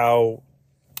like how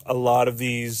a lot of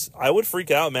these, I would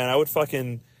freak out, man. I would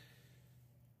fucking,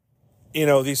 you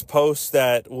know, these posts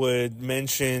that would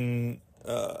mention,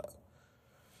 I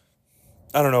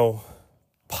don't know,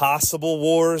 possible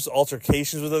wars,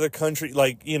 altercations with other countries,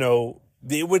 like, you know,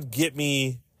 it would get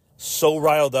me so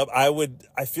riled up.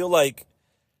 I feel like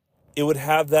it would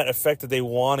have that effect that they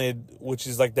wanted, which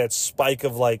is like that spike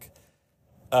of like,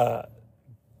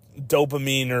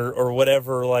 dopamine or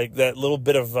whatever, like that little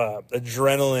bit of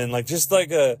adrenaline, like just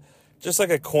like a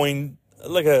coin,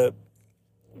 like a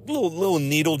little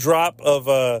needle drop of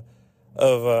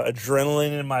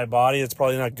adrenaline in my body. It's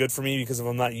probably not good for me, because if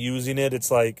I'm not using it,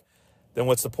 it's like, then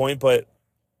what's the point? But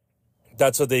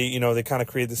that's what they, you know, they kind of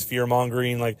create this fear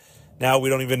mongering. Like now we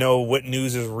don't even know what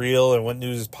news is real and what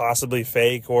news is possibly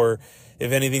fake, or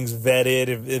if anything's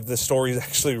vetted, if the story is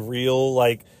actually real.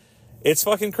 Like, it's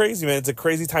fucking crazy, man. It's a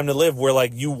crazy time to live, where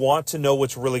like you want to know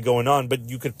what's really going on, but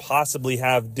you could possibly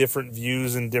have different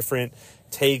views and different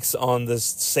takes on this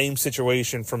same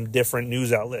situation from different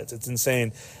news outlets. It's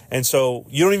insane. And so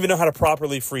you don't even know how to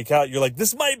properly freak out. You're like,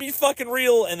 this might be fucking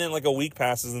real. And then like a week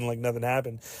passes and like nothing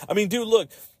happened. I mean, dude, look,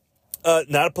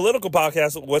 not a political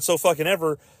podcast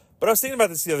whatsoever, but I was thinking about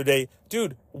this the other day.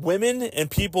 Dude, women and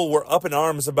people were up in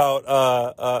arms about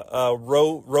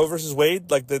Roe versus Wade,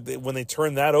 like when they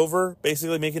turned that over,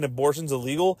 basically making abortions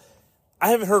illegal. I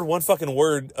haven't heard one fucking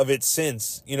word of it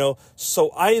since, you know?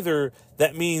 So either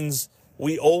that means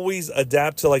we always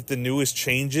adapt to like the newest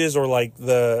changes, or like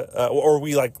or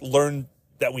we like learn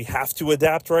that we have to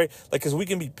adapt, right? Like, cause we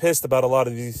can be pissed about a lot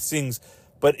of these things,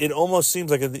 but it almost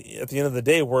seems like at the end of the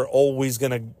day, we're always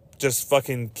going to just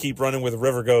fucking keep running where the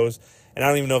river goes. And I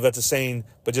don't even know if that's a saying,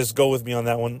 but just go with me on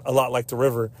that one. A lot like the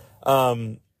river.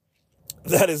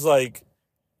 That is like,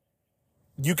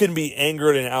 you can be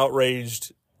angered and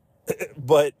outraged,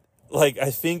 but like,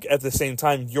 I think at the same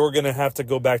time, you're going to have to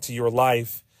go back to your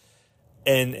life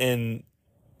and,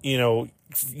 you know,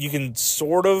 you can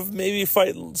sort of maybe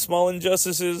fight small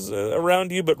injustices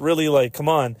around you, but really like, come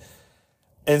on.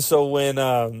 And so when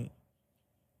there's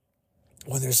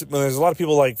a lot of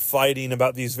people like fighting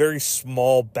about these very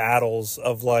small battles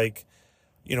of like,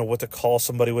 you know, what to call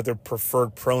somebody, what their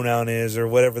preferred pronoun is, or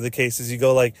whatever the case is, you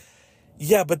go like,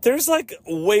 yeah, but there's like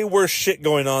way worse shit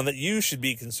going on that you should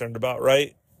be concerned about,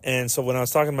 right? And so when I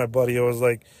was talking to my buddy, I was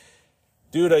like,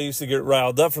 dude, I used to get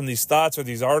riled up from these thoughts or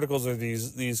these articles or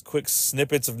these quick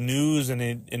snippets of news, and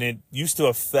it used to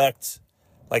affect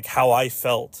like how I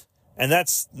felt. And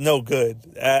that's no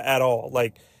good at all.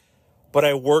 Like, but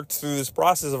I worked through this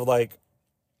process of like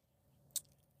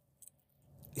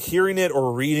hearing it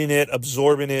or reading it,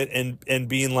 absorbing it, and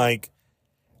being like,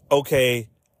 okay,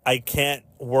 I can't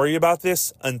worry about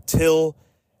this until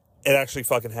it actually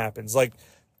fucking happens. Like,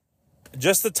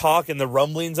 just the talk and the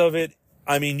rumblings of it,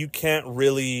 I mean, you can't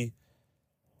really,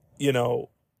 you know,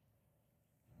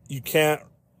 you can't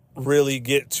really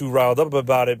get too riled up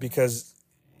about it, because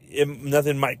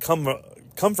nothing might come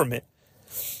from it.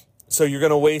 So you're going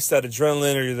to waste that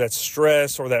adrenaline or that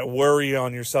stress or that worry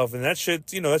on yourself. And that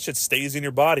shit, you know, that shit stays in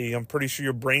your body. I'm pretty sure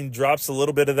your brain drops a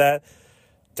little bit of that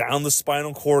down the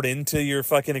spinal cord into your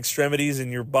fucking extremities and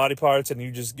your body parts, and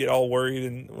you just get all worried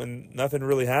and when nothing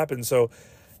really happens. So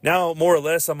now, more or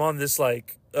less, I'm on this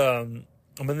like, I'm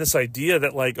in this idea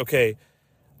that like, okay,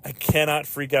 I cannot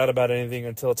freak out about anything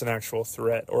until it's an actual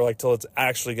threat, or like till it's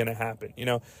actually going to happen. You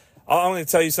know, I'm going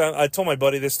to tell you something. I told my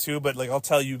buddy this too, but like, I'll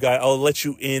tell you guys, I'll let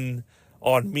you in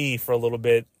on me for a little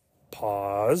bit.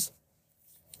 Pause.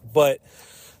 But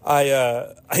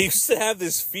I used to have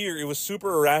this fear. It was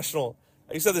super irrational.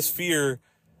 I used to have this fear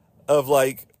of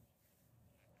like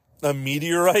a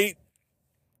meteorite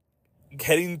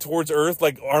heading towards Earth,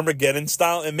 like Armageddon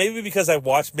style. And maybe because I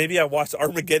watched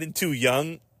Armageddon too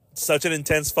young. Such an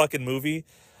intense fucking movie.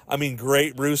 I mean,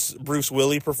 great Bruce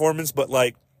Willis performance, but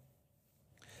like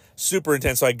super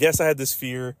intense. So I guess I had this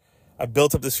fear. I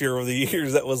built up this fear over the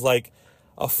years that was like,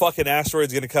 a fucking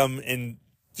asteroid's going to come and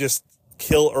just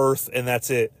kill Earth, and that's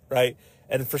it, right?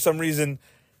 And for some reason,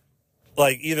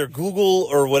 like either Google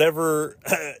or whatever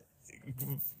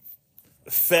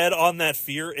fed on that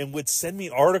fear and would send me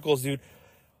articles, dude.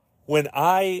 When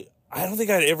I don't think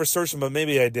I'd ever searched them, but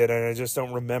maybe I did, and I just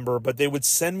don't remember. But they would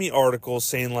send me articles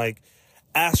saying like,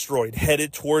 asteroid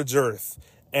headed towards Earth,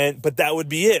 but that would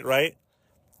be it, right?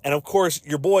 And of course,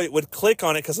 your boy would click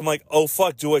on it because I'm like, oh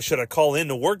fuck, should I call in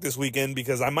to work this weekend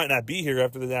because I might not be here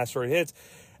after the asteroid hits?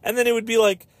 And then it would be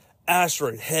like,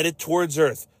 asteroid headed towards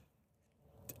Earth, ...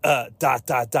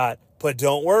 But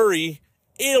don't worry,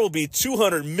 it'll be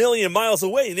 200 million miles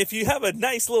away. And if you have a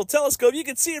nice little telescope, you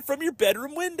can see it from your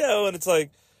bedroom window. And it's like,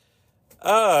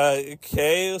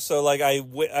 okay. So like I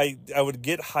would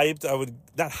get hyped.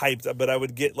 Not hyped, but I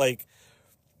would get like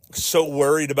so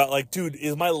worried about like, dude,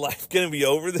 is my life going to be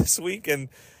over this week? And,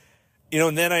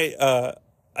 and then I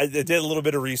did a little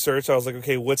bit of research. I was like,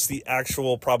 okay, what's the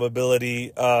actual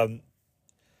probability?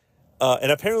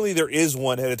 And apparently there is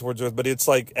one headed towards Earth, but it's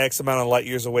like X amount of light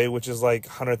years away, which is like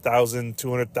 100,000,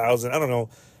 200,000. I don't know.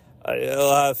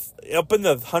 Up in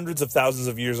the hundreds of thousands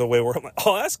of years away, where I'm like,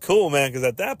 oh, that's cool, man. Because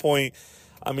at that point,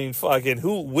 I mean, fucking,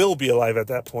 who will be alive at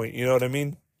that point? You know what I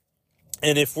mean?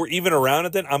 And if we're even around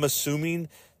it, then I'm assuming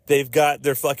they've got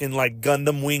their fucking like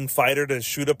Gundam wing fighter to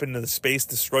shoot up into the space,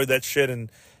 destroy that shit, and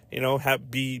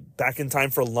be back in time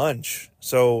for lunch.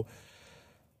 So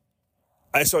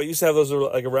I used to have those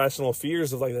like irrational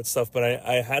fears of like that stuff, but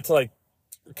I had to like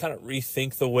kind of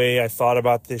rethink the way I thought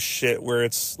about this shit, where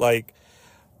it's like,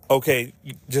 okay,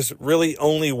 just really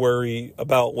only worry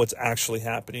about what's actually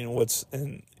happening,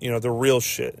 the real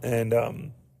shit, and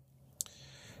all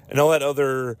that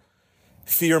other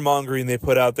fear mongering they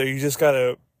put out there. You just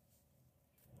gotta,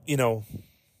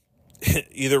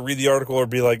 either read the article or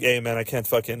be like, hey man, I can't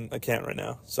right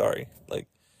now. Sorry. Like,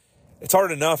 it's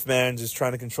hard enough, man, just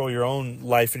trying to control your own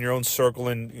life and your own circle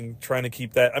and trying to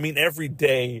keep that. I mean, every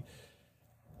day,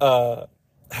 and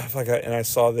I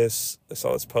saw this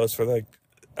post for like,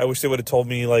 I wish they would have told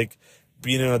me like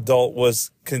being an adult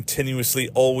was continuously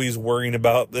always worrying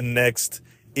about the next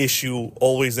issue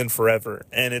always and forever.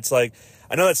 And it's like,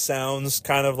 I know that sounds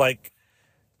kind of like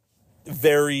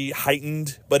very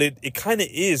heightened, but it kind of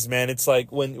is, man. It's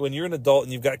like when you're an adult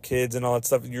and you've got kids and all that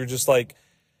stuff, you're just like,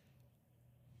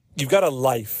 you've got a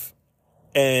life,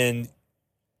 and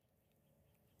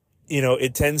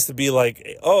it tends to be like,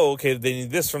 oh, okay, they need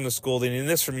this from the school, they need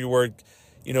this from your work,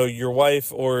 your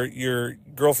wife or your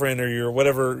girlfriend or your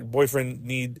whatever boyfriend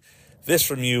need this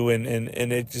from you, and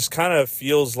it just kind of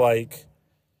feels like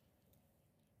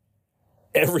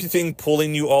everything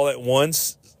pulling you all at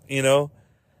once, and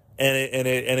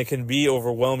it can be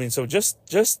overwhelming. So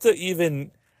just to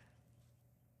even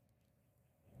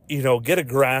get a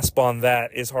grasp on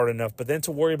that is hard enough. But then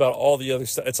to worry about all the other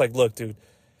stuff, it's like, look, dude.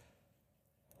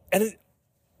 And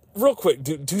real quick,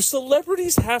 dude, do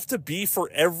celebrities have to be for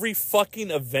every fucking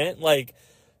event? Like,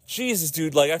 Jesus,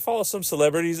 dude. Like, I follow some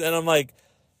celebrities, and I'm like,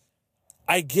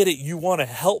 I get it. You want to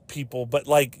help people, but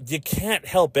like, you can't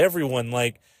help everyone.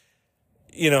 Like,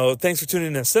 thanks for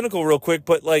tuning in Cynical real quick,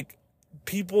 but like,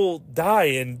 people die,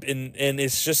 and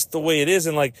it's just the way it is.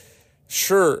 And like,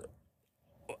 sure,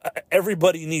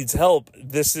 everybody needs help.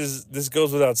 This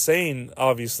goes without saying,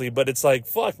 obviously, but it's like,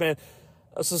 fuck, man.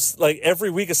 It's just like every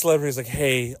week a celebrity is like,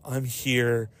 hey, I'm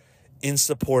here in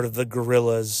support of the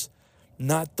gorillas,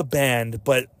 not the band,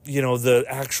 but the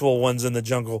actual ones in the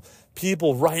jungle.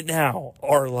 People right now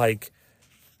are like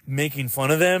making fun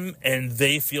of them, and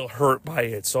they feel hurt by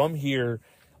it. So I'm here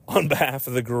on behalf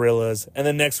of the gorillas. And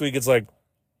then next week it's like,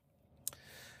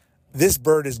 this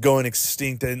bird is going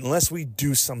extinct unless we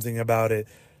do something about it.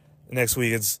 Next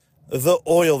week it's the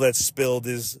oil that's spilled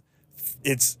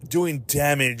it's doing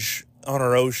damage on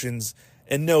our oceans.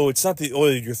 And no, it's not the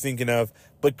oil you're thinking of,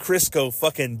 but Crisco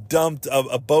fucking dumped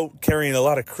a boat carrying a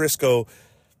lot of Crisco,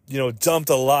 dumped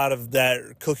a lot of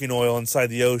that cooking oil inside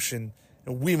the ocean.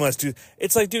 And we must do,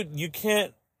 it's like, dude, you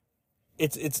can't,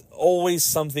 it's always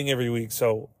something every week.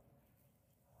 So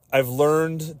I've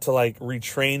learned to like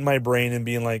retrain my brain and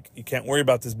being like, you can't worry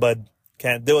about this, bud.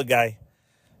 Can't do it, guy.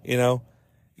 You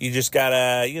just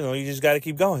gotta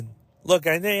keep going. Look,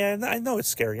 I know it's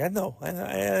scary. I know.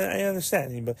 I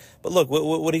understand. But look,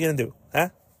 what are you going to do? Huh?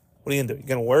 What are you going to do? You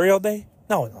going to worry all day?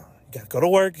 No. You got to go to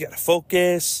work. You got to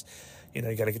focus. You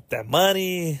got to get that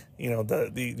money,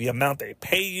 the amount they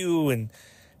pay you and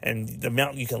the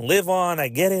amount you can live on. I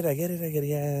get it.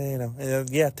 Yeah,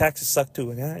 yeah, taxes suck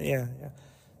too. Yeah.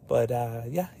 But,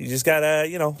 you just got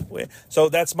to, so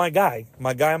that's my guy.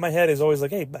 My guy in my head is always like,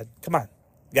 hey, bud, come on.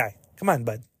 Guy, come on,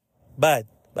 bud.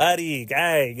 Buddy,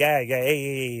 guy,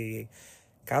 hey,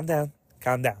 calm down.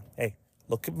 Hey,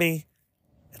 look at me.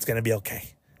 It's going to be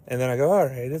okay. And then I go, all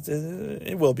right,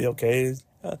 it will be okay.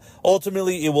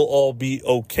 Ultimately, it will all be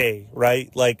okay,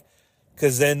 right? Like,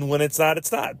 because then when it's not,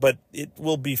 it's not. But it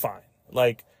will be fine.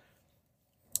 Like,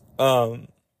 and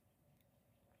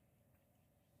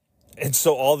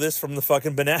so all this from the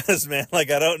fucking bananas, man.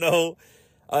 Like, I don't know.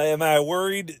 Am I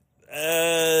worried?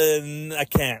 I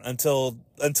can't until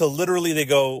literally they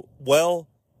go, well,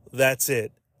 that's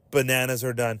it. Bananas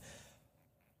are done.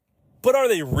 But are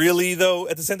they really, though,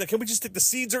 at the same time? Can we just stick the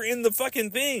seeds are in the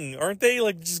fucking thing? Aren't they?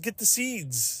 Like, just get the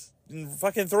seeds.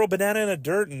 fucking throw a banana in the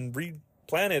dirt and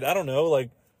replant it. I don't know. Like,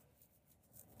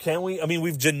 can we? I mean,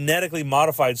 we've genetically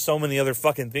modified so many other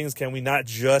fucking things. Can we not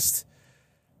just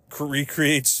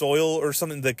recreate soil or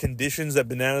something, the conditions that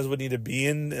bananas would need to be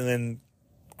in, and then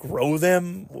grow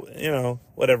them? You know,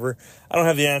 whatever. I don't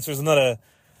have the answers. I'm not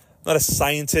a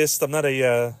scientist. I'm not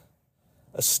a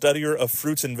studier of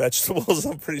fruits and vegetables.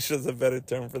 I'm pretty sure there's a better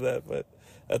term for that, but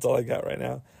that's all I got right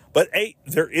now. But hey,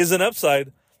 there is an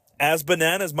upside. As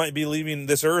bananas might be leaving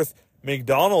this earth,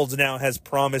 McDonald's now has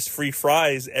promised free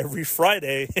fries every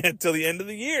Friday until the end of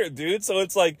the year, dude. So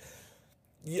it's like,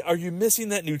 are you missing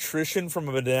that nutrition from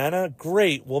a banana?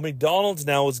 Great. Well, McDonald's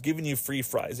now is giving you free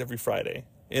fries every Friday,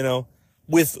 you know,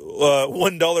 with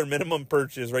 $1 minimum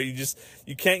purchase, right?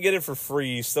 You can't get it for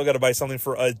free. You still got to buy something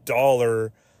for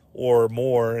 $1 or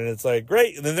more. And it's like,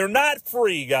 great. And then they're not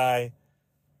free, guy.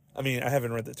 I mean, I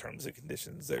haven't read the terms and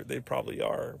conditions. They probably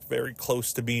are very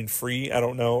close to being free. I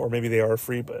don't know. Or maybe they are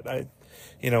free, but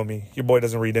you know me. Your boy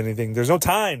doesn't read anything. There's no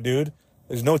time, dude.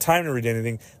 There's no time to read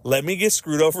anything. Let me get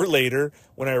screwed over later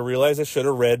when I realize I should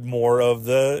have read more of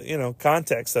the, you know,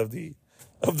 context of the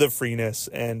freeness.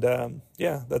 And,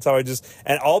 yeah, that's how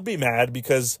and I'll be mad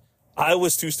because I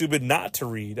was too stupid not to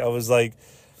read. I was like,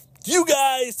 you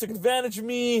guys took advantage of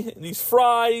me and these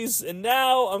fries, and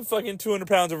now I'm fucking 200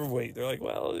 pounds overweight. They're like,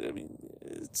 well, I mean,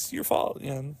 it's your fault.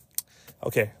 You know?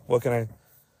 Okay, what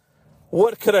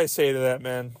could I say to that,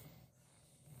 man?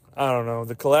 I don't know.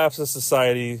 The collapse of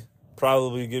society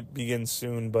probably begins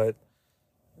soon, but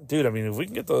dude, I mean, if we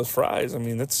can get those fries, I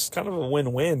mean, that's kind of a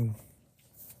win-win.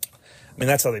 I mean,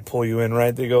 that's how they pull you in,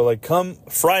 right? They go like, come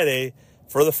Friday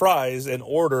for the fries and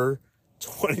order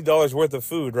 $20 worth of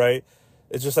food, right?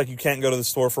 It's just like you can't go to the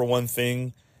store for one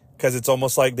thing because it's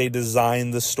almost like they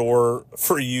designed the store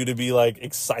for you to be like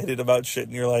excited about shit.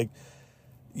 And you're like,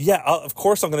 yeah, of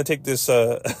course I'm going to take this,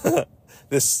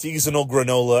 this seasonal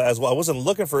granola as well. I wasn't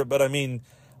looking for it, but I mean,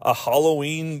 a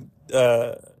Halloween,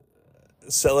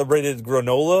 celebrated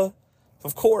granola,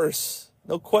 of course,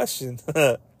 no question.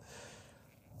 But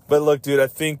look, dude, I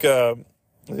think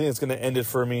it's going to end it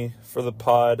for me for the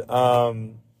pod.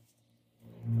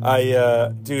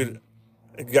 Dude,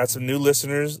 I got some new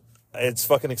listeners. It's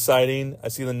fucking exciting. I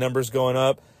see the numbers going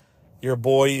up. Your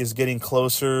boy is getting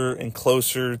closer and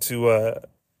closer to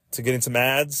getting some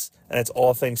ads, and it's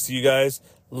all thanks to you guys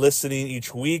listening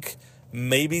each week.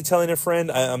 Maybe telling a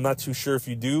friend. I'm not too sure if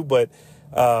you do, but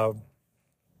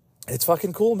it's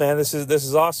fucking cool, man. This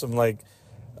is awesome. Like,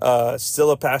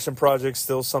 still a passion project,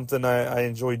 still something I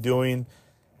enjoy doing.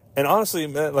 And honestly,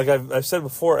 man, like I've said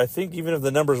before, I think even if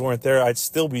the numbers weren't there, I'd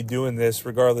still be doing this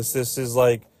regardless. This is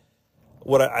like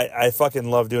what I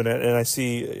fucking love doing it. And I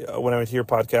see when I would hear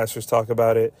podcasters talk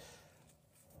about it,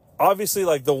 obviously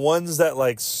like the ones that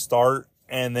like start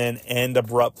and then end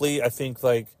abruptly, I think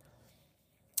like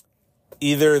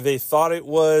either they thought it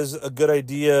was a good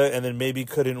idea and then maybe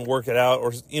couldn't work it out,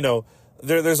 or, you know,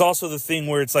 there's also the thing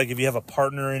where it's like if you have a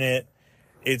partner in it,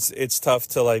 it's tough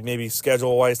to like maybe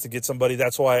schedule wise to get somebody.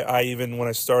 That's why I even when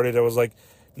I started, I was like,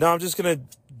 no, I'm just gonna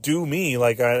do me.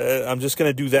 Like I'm just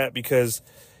gonna do that because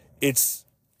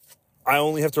I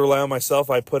only have to rely on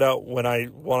myself. I put out when I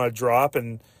want to drop,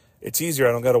 and it's easier.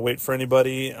 I don't got to wait for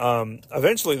anybody.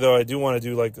 Eventually though, I do want to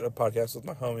do like a podcast with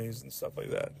my homies and stuff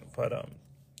like that. But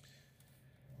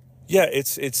yeah,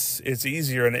 it's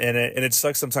easier, and it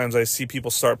sucks sometimes. I see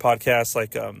people start podcasts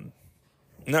like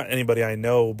not anybody I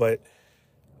know, but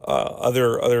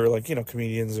other like, you know,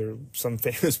 comedians or some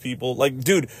famous people. Like,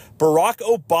 dude, Barack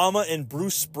Obama and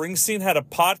Bruce Springsteen had a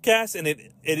podcast, and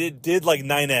it did like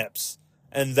 9 eps,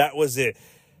 and that was it.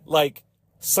 Like,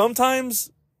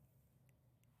 sometimes,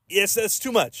 yes, that's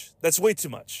too much. That's way too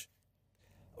much.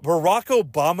 Barack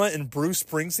Obama and Bruce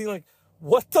Springsteen, like,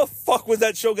 what the fuck was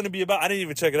that show going to be about? I didn't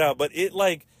even check it out, but it,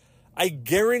 like, I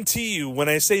guarantee you, when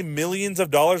I say millions of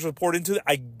dollars were poured into it,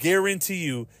 I guarantee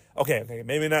you, okay,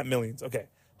 maybe not millions, okay,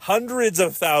 hundreds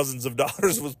of thousands of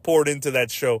dollars was poured into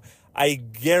that show. I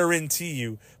guarantee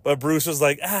you. But Bruce was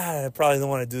like, I probably don't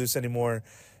want to do this anymore.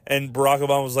 And Barack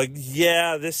Obama was like,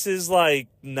 yeah, this is like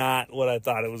not what I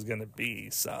thought it was going to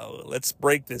be. So let's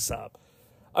break this up.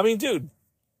 I mean, dude,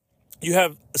 you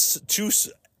have 2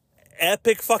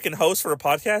 epic fucking hosts for a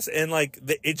podcast, and like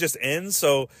it just ends.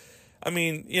 So, I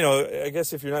mean, you know, I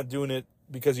guess if you're not doing it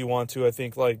because you want to, I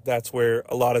think like that's where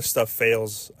a lot of stuff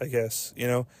fails, I guess, you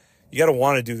know. You got to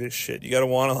want to do this shit. You got to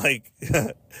want to, like,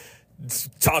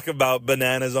 talk about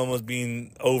bananas almost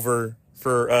being over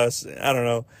for us. I don't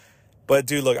know. But,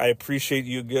 dude, look, I appreciate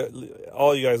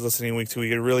all you guys listening week to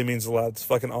week. It really means a lot. It's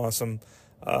fucking awesome.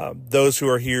 Those who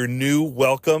are here new,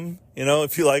 welcome, you know,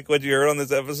 if you like what you heard on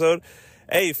this episode.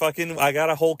 Hey, fucking, I got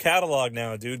a whole catalog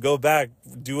now, dude. Go back,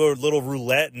 do a little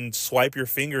roulette and swipe your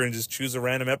finger and just choose a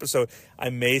random episode. I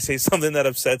may say something that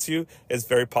upsets you. It's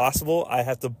very possible. I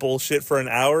have to bullshit for an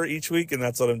hour each week, and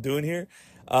that's what I'm doing here.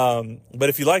 But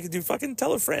if you like it, dude, fucking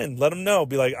tell a friend. Let them know.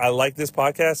 Be like, I like this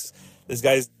podcast. This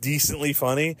guy's decently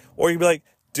funny. Or you'd be like,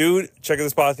 dude, check out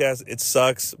this podcast. It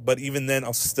sucks, but even then,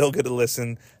 I'll still get a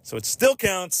listen. So it still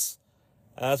counts.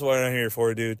 That's what I'm here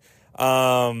for, dude.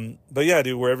 But yeah,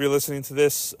 dude, wherever you're listening to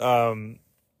this,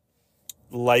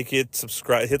 like it,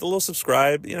 subscribe, hit the little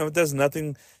subscribe. You know, it does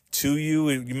nothing to you.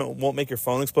 You won't make your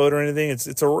phone explode or anything.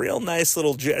 It's a real nice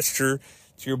little gesture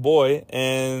to your boy.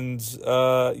 And,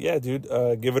 yeah, dude,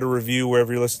 give it a review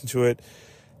wherever you listen to it.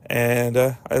 And,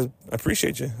 I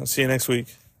appreciate you. I'll see you next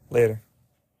week. Later.